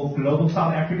multinational or global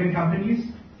South African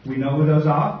companies, we know who those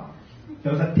are.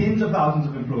 Those are tens of thousands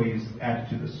of employees added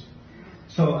to this.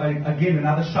 So again,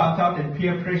 another shout out and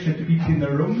peer pressure to people in the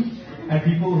room and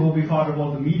people who will be part of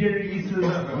all the media releases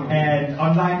and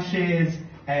online shares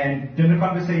and dinner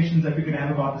conversations that we're going to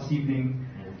have about this evening.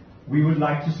 We would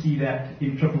like to see that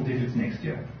in triple digits next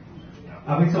year.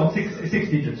 So six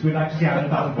digits. We'd like to see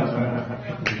 100,000 plus.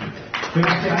 We'd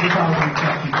like to see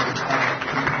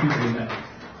 100,000 people in that.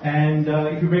 And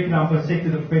if you break it down per sector,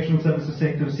 the professional services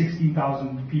sector,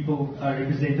 16,000 people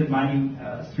represented, mining,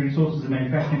 resources and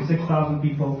manufacturing, 6,000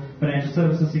 people, financial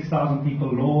services, 6,000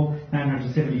 people, law,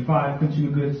 975,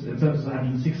 consumer goods and services,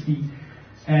 160.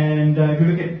 And if you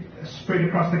look at spread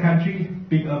across the country,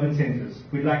 big urban centers.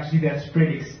 We'd like to see that spread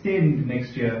extend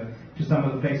next year to some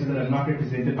of the places that are not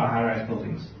represented by high-rise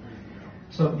buildings.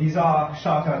 So these are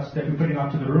shout-outs that we're putting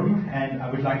out to the room, and I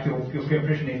would like your peer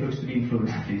pressure networks to be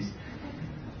influenced, please.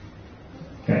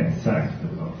 Okay, so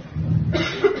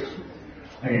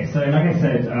okay, so like I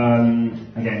said,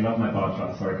 again, love my bar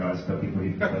chart. Sorry guys for people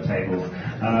who prefer tables.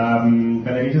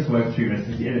 But let me just work through this.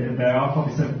 There are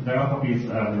copies of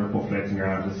the report floating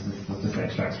around. This is just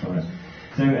extracts from it.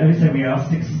 So as we said, we are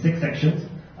six sections.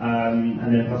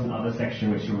 And then plus another section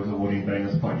which was awarding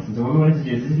bonus points. And so what we wanted to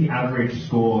do is this is the average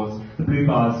scores. The blue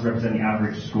bars represent the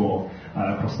average score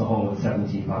across the whole of the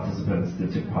 17 participants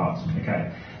that took part.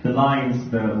 Okay. The lines,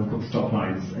 the stop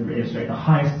lines, illustrate the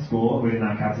highest score within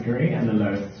that category and the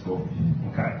lowest score.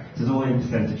 Okay. So it's all in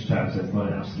percentage terms, so it's not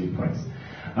in absolute points.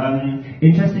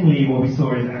 Interestingly, what we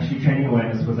saw is actually training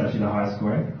awareness was actually the highest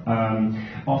scoring.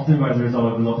 Often as a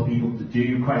result of a lot of people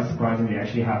do, quite surprisingly,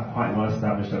 actually have quite well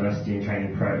established diversity and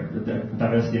training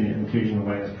diversity and inclusion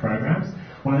awareness programs.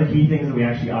 One of the key things that we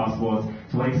actually asked was,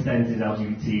 to what extent is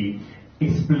LGBT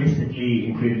explicitly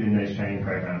included in those training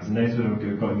programs, and those would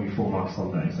have gotten me 4 marks on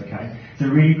those, okay? So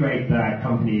really great that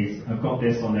companies have got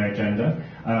this on their agenda.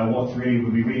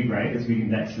 Would be really great is we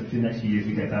next few years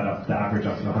we get that up, the average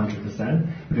up to 100%,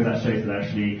 because that shows that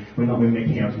actually we're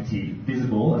making LGBT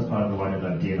visible as part of the wider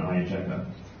D&I agenda.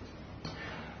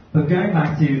 But going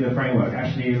back to the framework,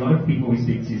 actually a lot of people we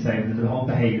speak to say that the whole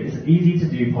behaviour, it's easy to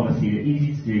do policy, it's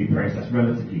easy to do process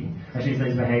relatively. Actually it's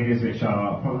those behaviours which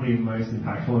are probably most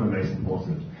impactful and most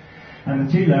important. And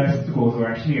the 2 lowest scores were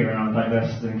actually around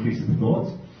diverse and inclusive thought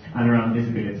and around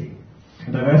visibility.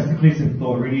 And diverse and inclusive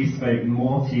thought really spoke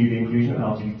more to the inclusion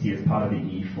of LGBT as part of the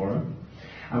EE Forum.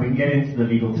 And we can get into the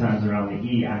legal terms around the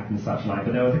EE Act and such like,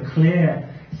 but there was a clear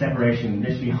separation.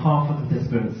 Literally half of the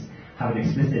participants have an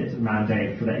explicit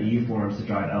mandate for their EU forums to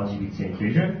drive LGBT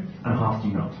inclusion, and half do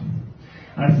not.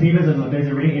 And I see there's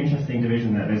a really interesting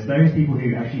division there. There's those people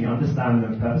who actually understand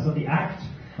the purpose of the Act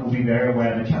and will be very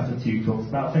aware that Chapter 2 talks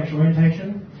about sexual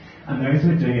orientation, and those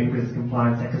who are doing it because it's a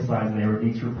compliance exercise and they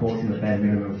need to report on the bare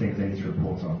minimum things they need to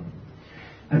report on.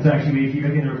 And so actually, if you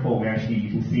look in the report, you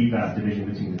can see that division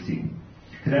between the two.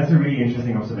 Because that's a really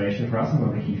interesting observation for us and one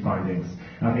of the key findings.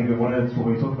 And I think that when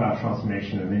we talk about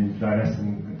transformation and then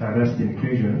diversity and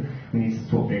inclusion, we need to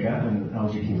talk bigger, and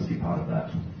LGBT must be part of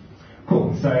that.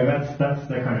 Cool, so that's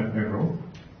the kind of overall.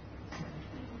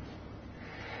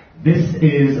 This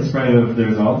is a spread of the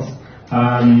results.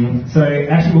 So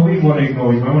actually what we want to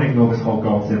ignore is we want to ignore this whole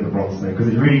gold, silver, bronze thing, because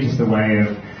it's really just a way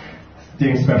of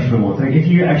doing special awards. Like if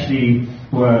you actually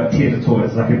were tiered at all,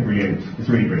 it's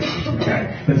really brilliant.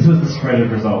 Okay, but this was the spread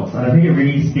of results, and I think it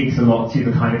really speaks a lot to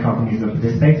the kind of companies that are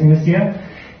participating this year.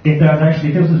 If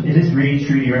this really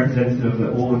truly representative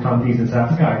of all the companies in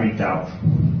South Africa, I really doubt.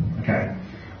 Okay,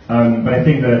 but I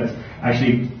think that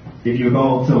actually, if you're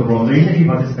gold, silver, bronze, or even if you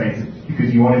participated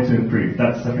because you wanted to improve,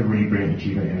 that's like a really brilliant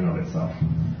achievement in and of itself.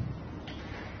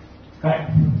 Okay,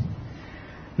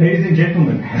 ladies and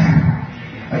gentlemen.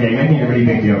 Okay, you're making a really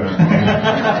big deal.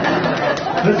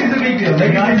 This is a big deal. The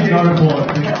guys did not report.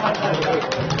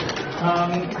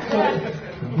 So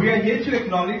we are here to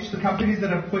acknowledge the companies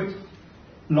that have put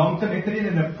long-term effort in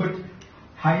and have put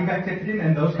high-impact effort in,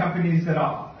 and those companies that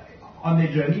are on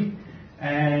their journey,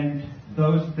 and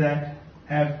those that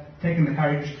have taken the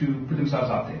courage to put themselves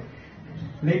out there.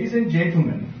 Ladies and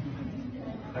gentlemen,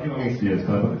 How do you want me to do this?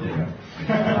 the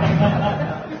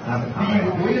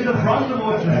winners of bronze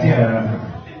awards this year.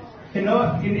 Bacon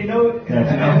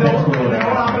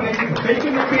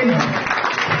McKenzie.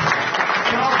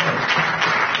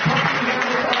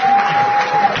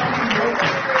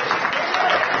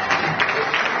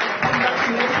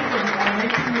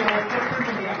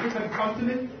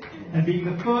 Continent and being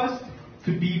the first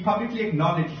to be publicly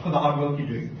acknowledged for the hard work you're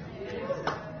doing.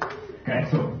 Okay,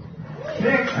 so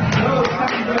Next,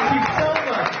 coming to Chief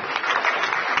Silver.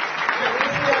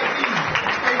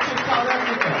 State of South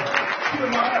Africa. To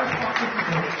another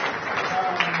participant.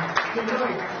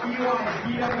 Deloitte, EY,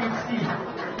 BWC.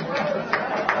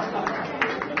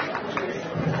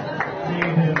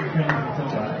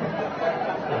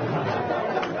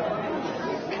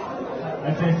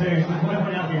 So just want to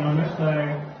point out the anonymous, so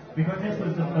because this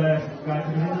was the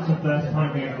first time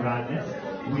we ever ran this,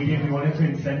 we wanted to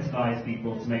incentivize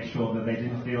people to make sure that they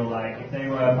didn't feel like if they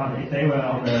were on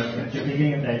the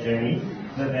beginning of their journey,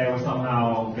 that they were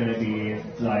somehow going to be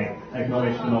like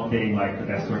acknowledged for not being like the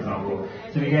best, for example.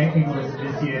 So we gave people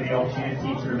this year the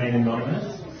opportunity to remain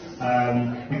anonymous.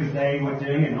 Because they were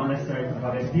doing it not necessarily for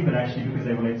publicity, but actually because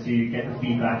they wanted to get the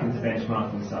feedback and to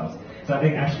benchmark themselves. So I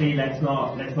think actually let's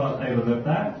not overlook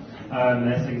that.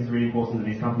 I think it's really important that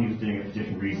these companies are doing it for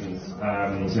different reasons,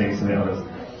 so maybe some of the others.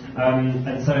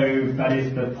 And so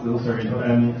that's also really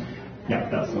important. Yeah,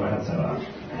 that's what I had to say about that.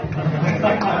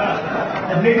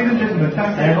 And ladies and gentlemen,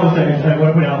 thanks. And also, I want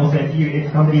to point out also, if the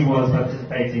company was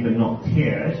participating but not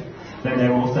tiered, then they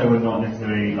also were not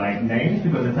necessarily like named,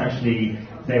 because it's actually,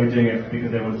 they were doing it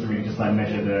because they wanted to really just like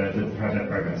measure the project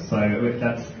progress. So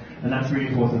that's really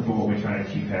important for what we're trying to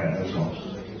achieve here as well.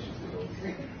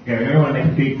 Yeah, we don't want to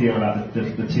make a big deal about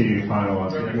the two final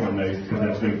ones, because everyone knows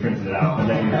because they've printed it out. But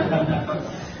then,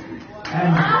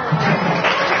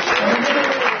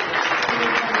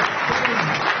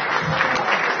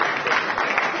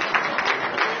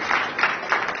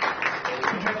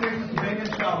 congratulations to Ben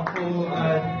and Charles for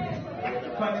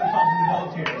funding the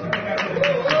volunteers.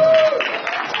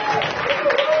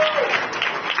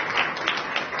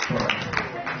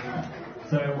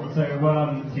 So well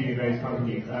done to those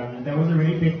companies. There was a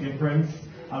really big difference.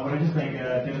 I want to just make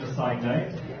a bit of a side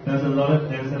note. There's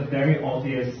a very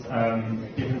obvious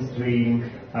difference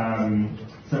between.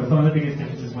 So some of the biggest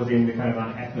differences was in the kind of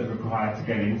effort required to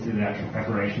go into the actual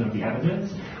preparation of the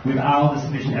evidence. Without the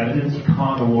sufficient evidence, you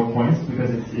can't award points because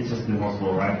it's just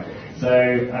impossible, right? So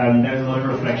there's a lot of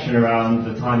reflection around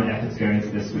the time and effort to go into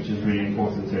this, which is really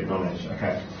important to acknowledge.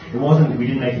 Okay, we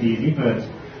didn't make it easy, but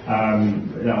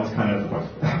that was kind of the point.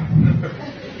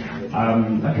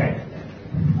 Okay.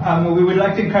 We would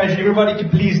like to encourage everybody to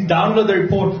please download the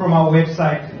report from our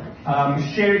website,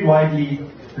 share it widely,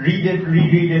 read it,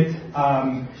 reread it,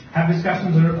 have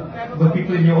discussions with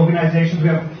people in your organizations. We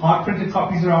have hard printed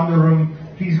copies around the room.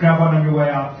 Please grab one on your way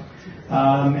out.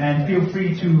 And feel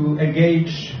free to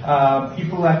engage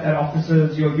people at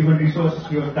offices, your human resources,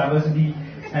 your diversity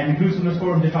and inclusiveness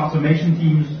forum, the transformation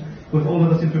teams, with all of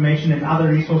this information and other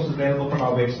resources available from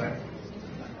our website.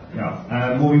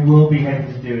 Yeah. What we will be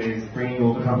hoping to do is bring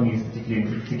all the companies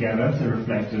particularly together to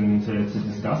reflect and to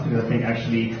discuss, because I think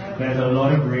actually there's a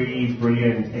lot of really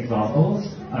brilliant examples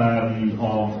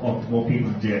of what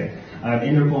people do.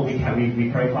 In the report we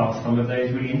profile some of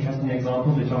those really interesting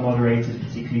examples, which our moderators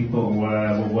particularly thought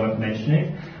were worth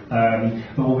mentioning.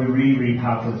 But what we're really, really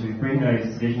powerful is we bring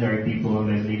those visionary people and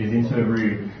those leaders into a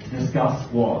room to discuss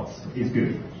what is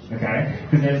good. Okay?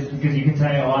 Because you can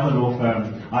say, oh, I'm a law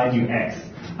firm, I do X.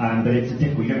 But it's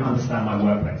difficult, you don't understand my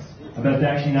workplace. But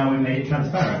actually now we've made it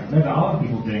transparent. No, there are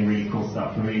people doing really cool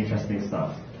stuff and really interesting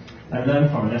stuff. And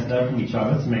let's learn from each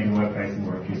other to make the workplace a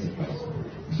more inclusive place.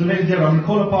 So ladies and gentlemen, I'm going to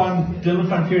call upon Dylan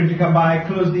Van Kuren to come by,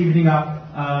 close the evening up,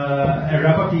 and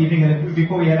wrap up the evening, and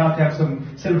before we head out to have some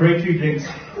celebratory drinks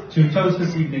to toast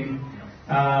this evening,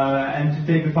 and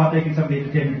to partake in some of the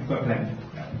entertainment we've got planned.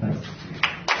 Thanks.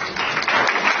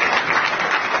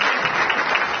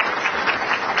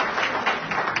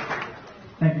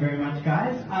 Thank you very much,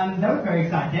 guys. That was very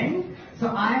exciting. So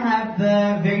I have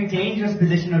the very dangerous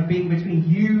position of being between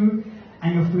you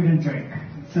and your food and drink.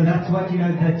 So that's what, the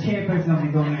chairperson of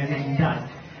this organization does.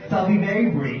 So I'll be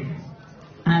very brief.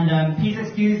 And please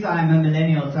excuse, I'm a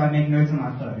millennial, so I make notes on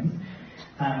my phone.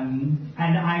 And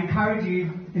I encourage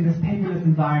you, in this paperless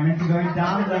environment, to go and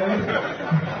download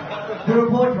the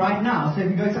report right now. So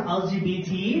if you go to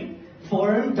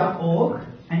lgbtforum.org,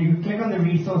 and you can click on the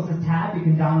resources tab, you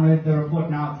can download the report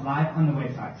now. It's live on the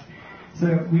website.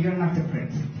 So we don't have to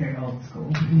print. It's very old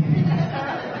school.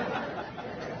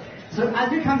 So as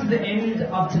we come to the end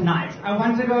of tonight, I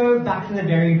want to go back to the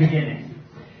very beginning.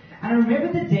 And I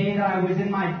remember the day that I was in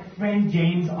my friend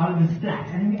James Oliver's flat,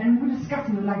 and we were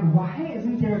discussing, we were like, why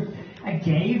isn't there a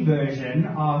gay version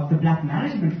of the Black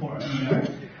Management Forum,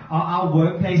 Are our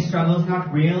workplace struggles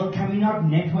not real? Can we not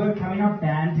network? Can we not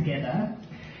band together?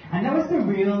 And that was the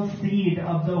real seed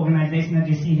of the organization that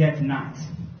you see here tonight.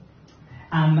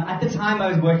 At the time, I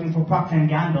was working for Procter &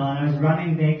 Gamble, and I was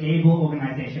running their Gable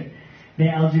organization,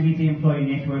 their LGBT employee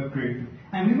network group.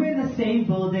 And we were in the same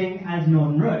building as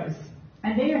Norton Rose.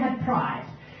 And there you had Pride.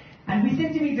 And we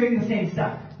seemed to be doing the same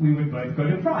stuff. We would both go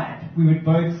to Pride. We would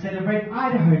both celebrate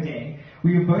Idaho Day.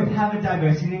 We would both have a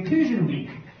diversity and inclusion week.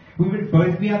 We would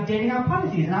both be updating our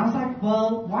policies. And I was like,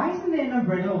 well, why isn't there an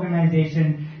umbrella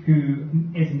organization who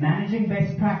is managing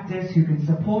best practice, who can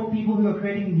support people who are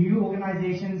creating new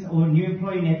organizations or new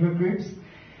employee network groups?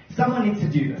 Someone needs to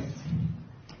do this.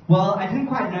 Well, I didn't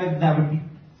quite know that would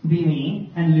be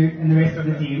me and Luke and the rest of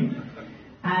the team.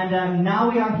 And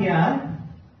now we are here.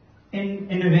 In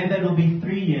November, it'll be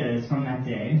 3 years from that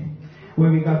day where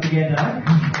we got together.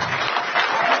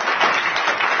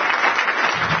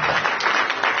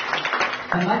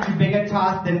 A much bigger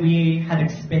task than we had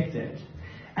expected.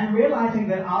 And realizing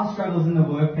that our struggles in the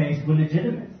workplace were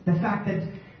legitimate. The fact that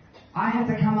I had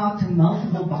to come out to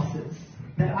multiple bosses.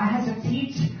 That I had to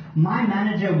teach my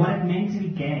manager what it meant to be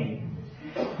gay.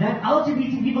 That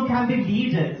LGBT people can be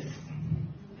leaders.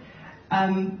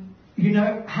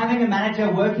 Having a manager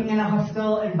working in a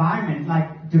hostile environment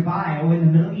like Dubai or in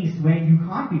the Middle East where you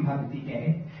can't be publicly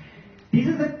gay. These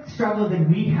are the struggles that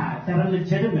we have that are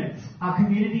legitimate. Our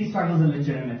community struggles are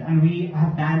legitimate, and we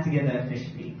have band together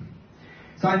officially.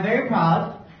 So I'm very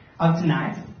proud of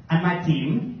tonight and my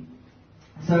team.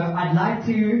 So I'd like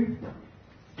to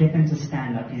get them to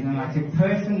stand up, please. I'd like to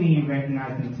personally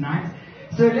recognize them tonight.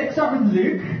 So let's start with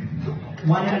Luke,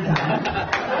 one at a time.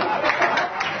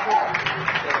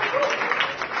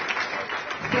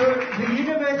 So the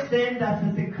universe sent us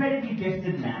this incredibly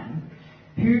gifted man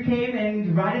who came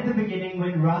in right at the beginning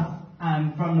when Russ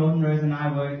from Northern Rose and I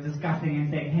were discussing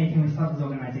and saying, hey, can we start this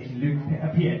organization? Luke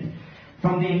appeared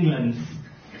from the Englands.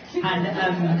 And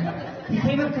he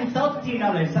came with consultancy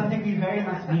knowledge, something we very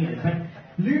much needed. But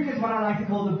Luke is what I like to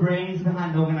call the brains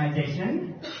behind the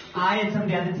organization. I and some of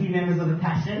the other team members are the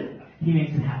passion. He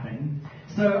makes it happen.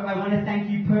 So I want to thank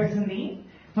you personally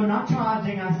for not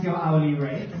charging us your hourly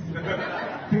rates,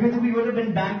 because we would have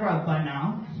been bankrupt by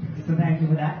now. So thank you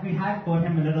for that. We have bought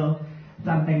him a little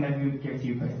something that we would give to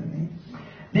you personally.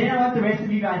 Then I want the rest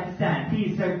of you guys to stand,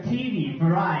 please. So TV,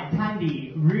 Barai,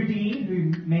 Tandi, Rudy,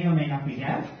 who may or may not be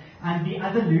here, and the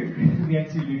other Luke, we have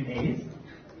two Luke A's.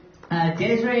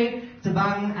 Desiree,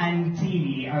 Tabang, and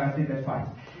TV. Oh, I think that's fine.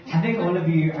 I think all of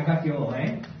you, I got you all,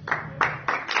 eh?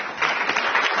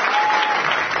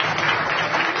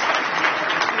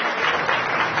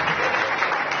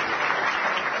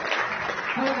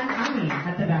 Oh, and Ami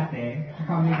at the back there. I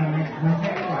can't believe my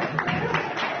second wife.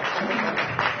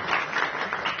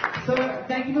 So,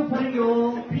 thank you for putting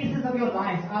your pieces of your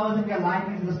life, hours of your life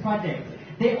into this project.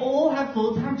 They all have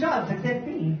full-time jobs except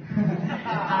me.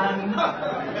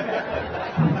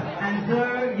 And so,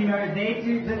 they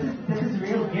do, this is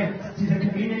real gift to the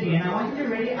community, and I want you to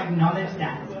really acknowledge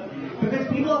that. Because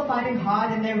people are fighting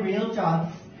hard in their real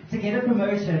jobs to get a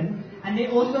promotion, and they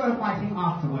also are fighting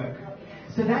after work.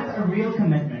 So that's a real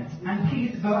commitment. And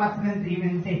please go up to them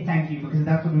and say thank you, because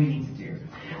that's what we need to do.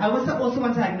 I also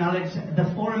want to acknowledge the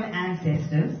forum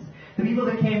ancestors, the people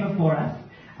that came before us,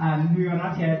 who are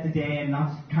not here today and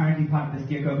not currently part of this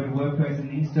GECO, but were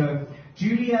personally. So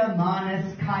Julia,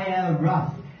 Marnus, Kaya,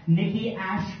 Russ, Nikki,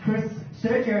 Ash, Chris,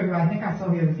 Sergio, who I think I saw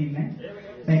here this evening.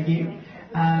 Thank you.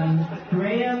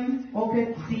 Graham,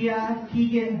 Orchid, Sia,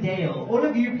 Keegan, Dale. All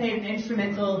of you played an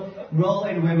instrumental role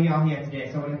in where we are here today,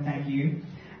 so I want to thank you.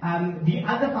 The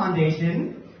other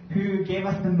foundation, who gave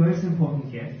us the most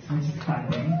important gift, which is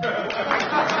funding.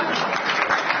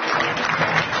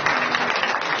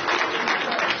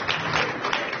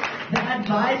 The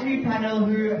advisory panel,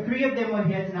 who 3 of them were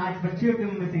here tonight, but 2 of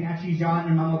them were missing, actually Jean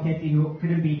and Mamoketi, who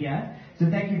couldn't be here. So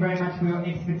thank you very much for your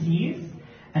expertise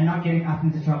and not getting us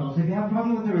into trouble. So if you have a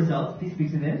problem with the results, please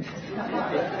speak to them.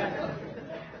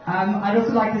 I'd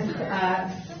also like to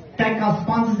thank our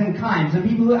sponsors in kind. So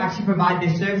people who actually provide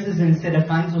their services instead of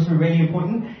funds, also really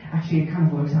important. Actually, it kind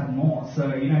of works out more. So,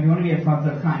 if you want to be a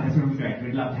sponsor of kind, that's really great.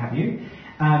 We'd love to have you.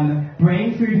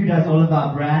 Brain Food, who does all of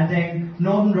our branding.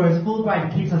 Northern Rose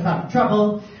Fulbright, who keeps us out of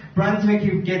trouble. Brunswick,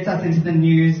 who gets us into the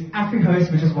news.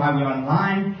 AfriHost, which is why we're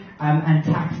online. And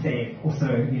TaxSave,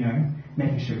 also,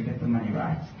 making sure we get the money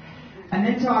right. And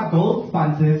then to our gold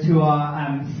sponsors, who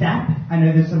are SAP. I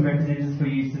know there's some representatives for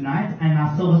you tonight. And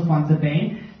our silver sponsor,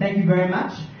 Bain. Thank you very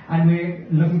much. And we're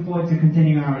looking forward to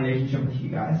continuing our relationship with you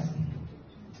guys.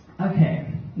 Okay.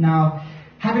 Now,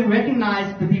 having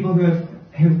recognized the people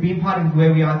who've been part of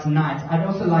where we are tonight, I'd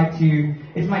also like to,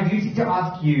 it's my duty to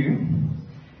ask you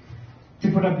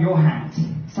to put up your hand.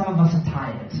 Some of us are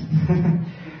tired.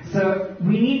 So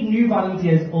we need new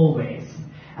volunteers always.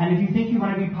 And if you think you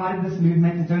want to be part of this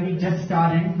movement, it's only just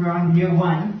starting. We're on year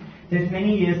 1. There's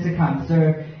many years to come.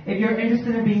 So if you're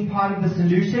interested in being part of the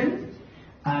solution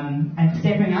and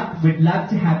stepping up, we'd love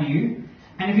to have you.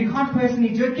 And if you can't personally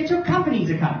do it, get your company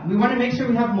to come. We want to make sure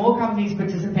we have more companies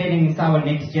participating in SAWA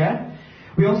next year.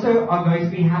 We also are going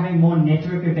to be having more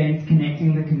network events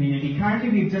connecting the community. Currently,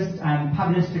 we've just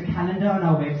published a calendar on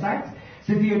our website.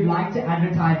 So if you'd like to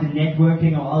advertise a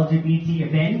networking or LGBT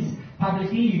events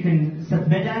publicly, you can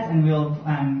submit that and we'll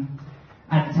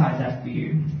advertise that for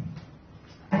you.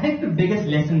 I think the biggest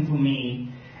lesson for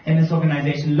me in this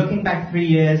organization, looking back 3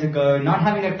 years ago, not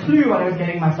having a clue what I was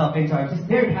getting myself into, I was just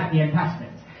very happy and passionate,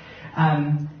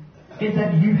 is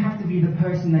that you have to be the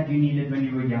person that you needed when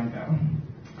you were younger.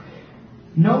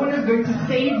 No one is going to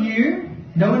save you.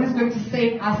 No one is going to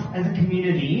save us as a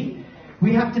community.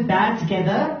 We have to band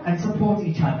together and support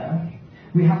each other.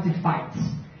 We have to fight.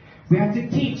 We have to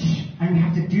teach, and we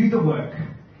have to do the work.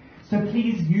 So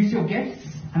please use your gifts,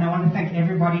 and I want to thank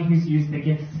everybody who's used their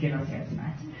gifts to get us here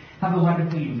tonight. Have a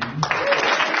wonderful evening.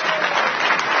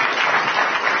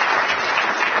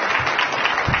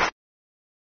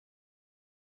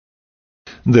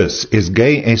 This is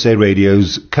Gay SA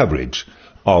Radio's coverage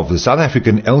of the South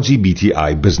African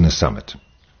LGBTI Business Summit.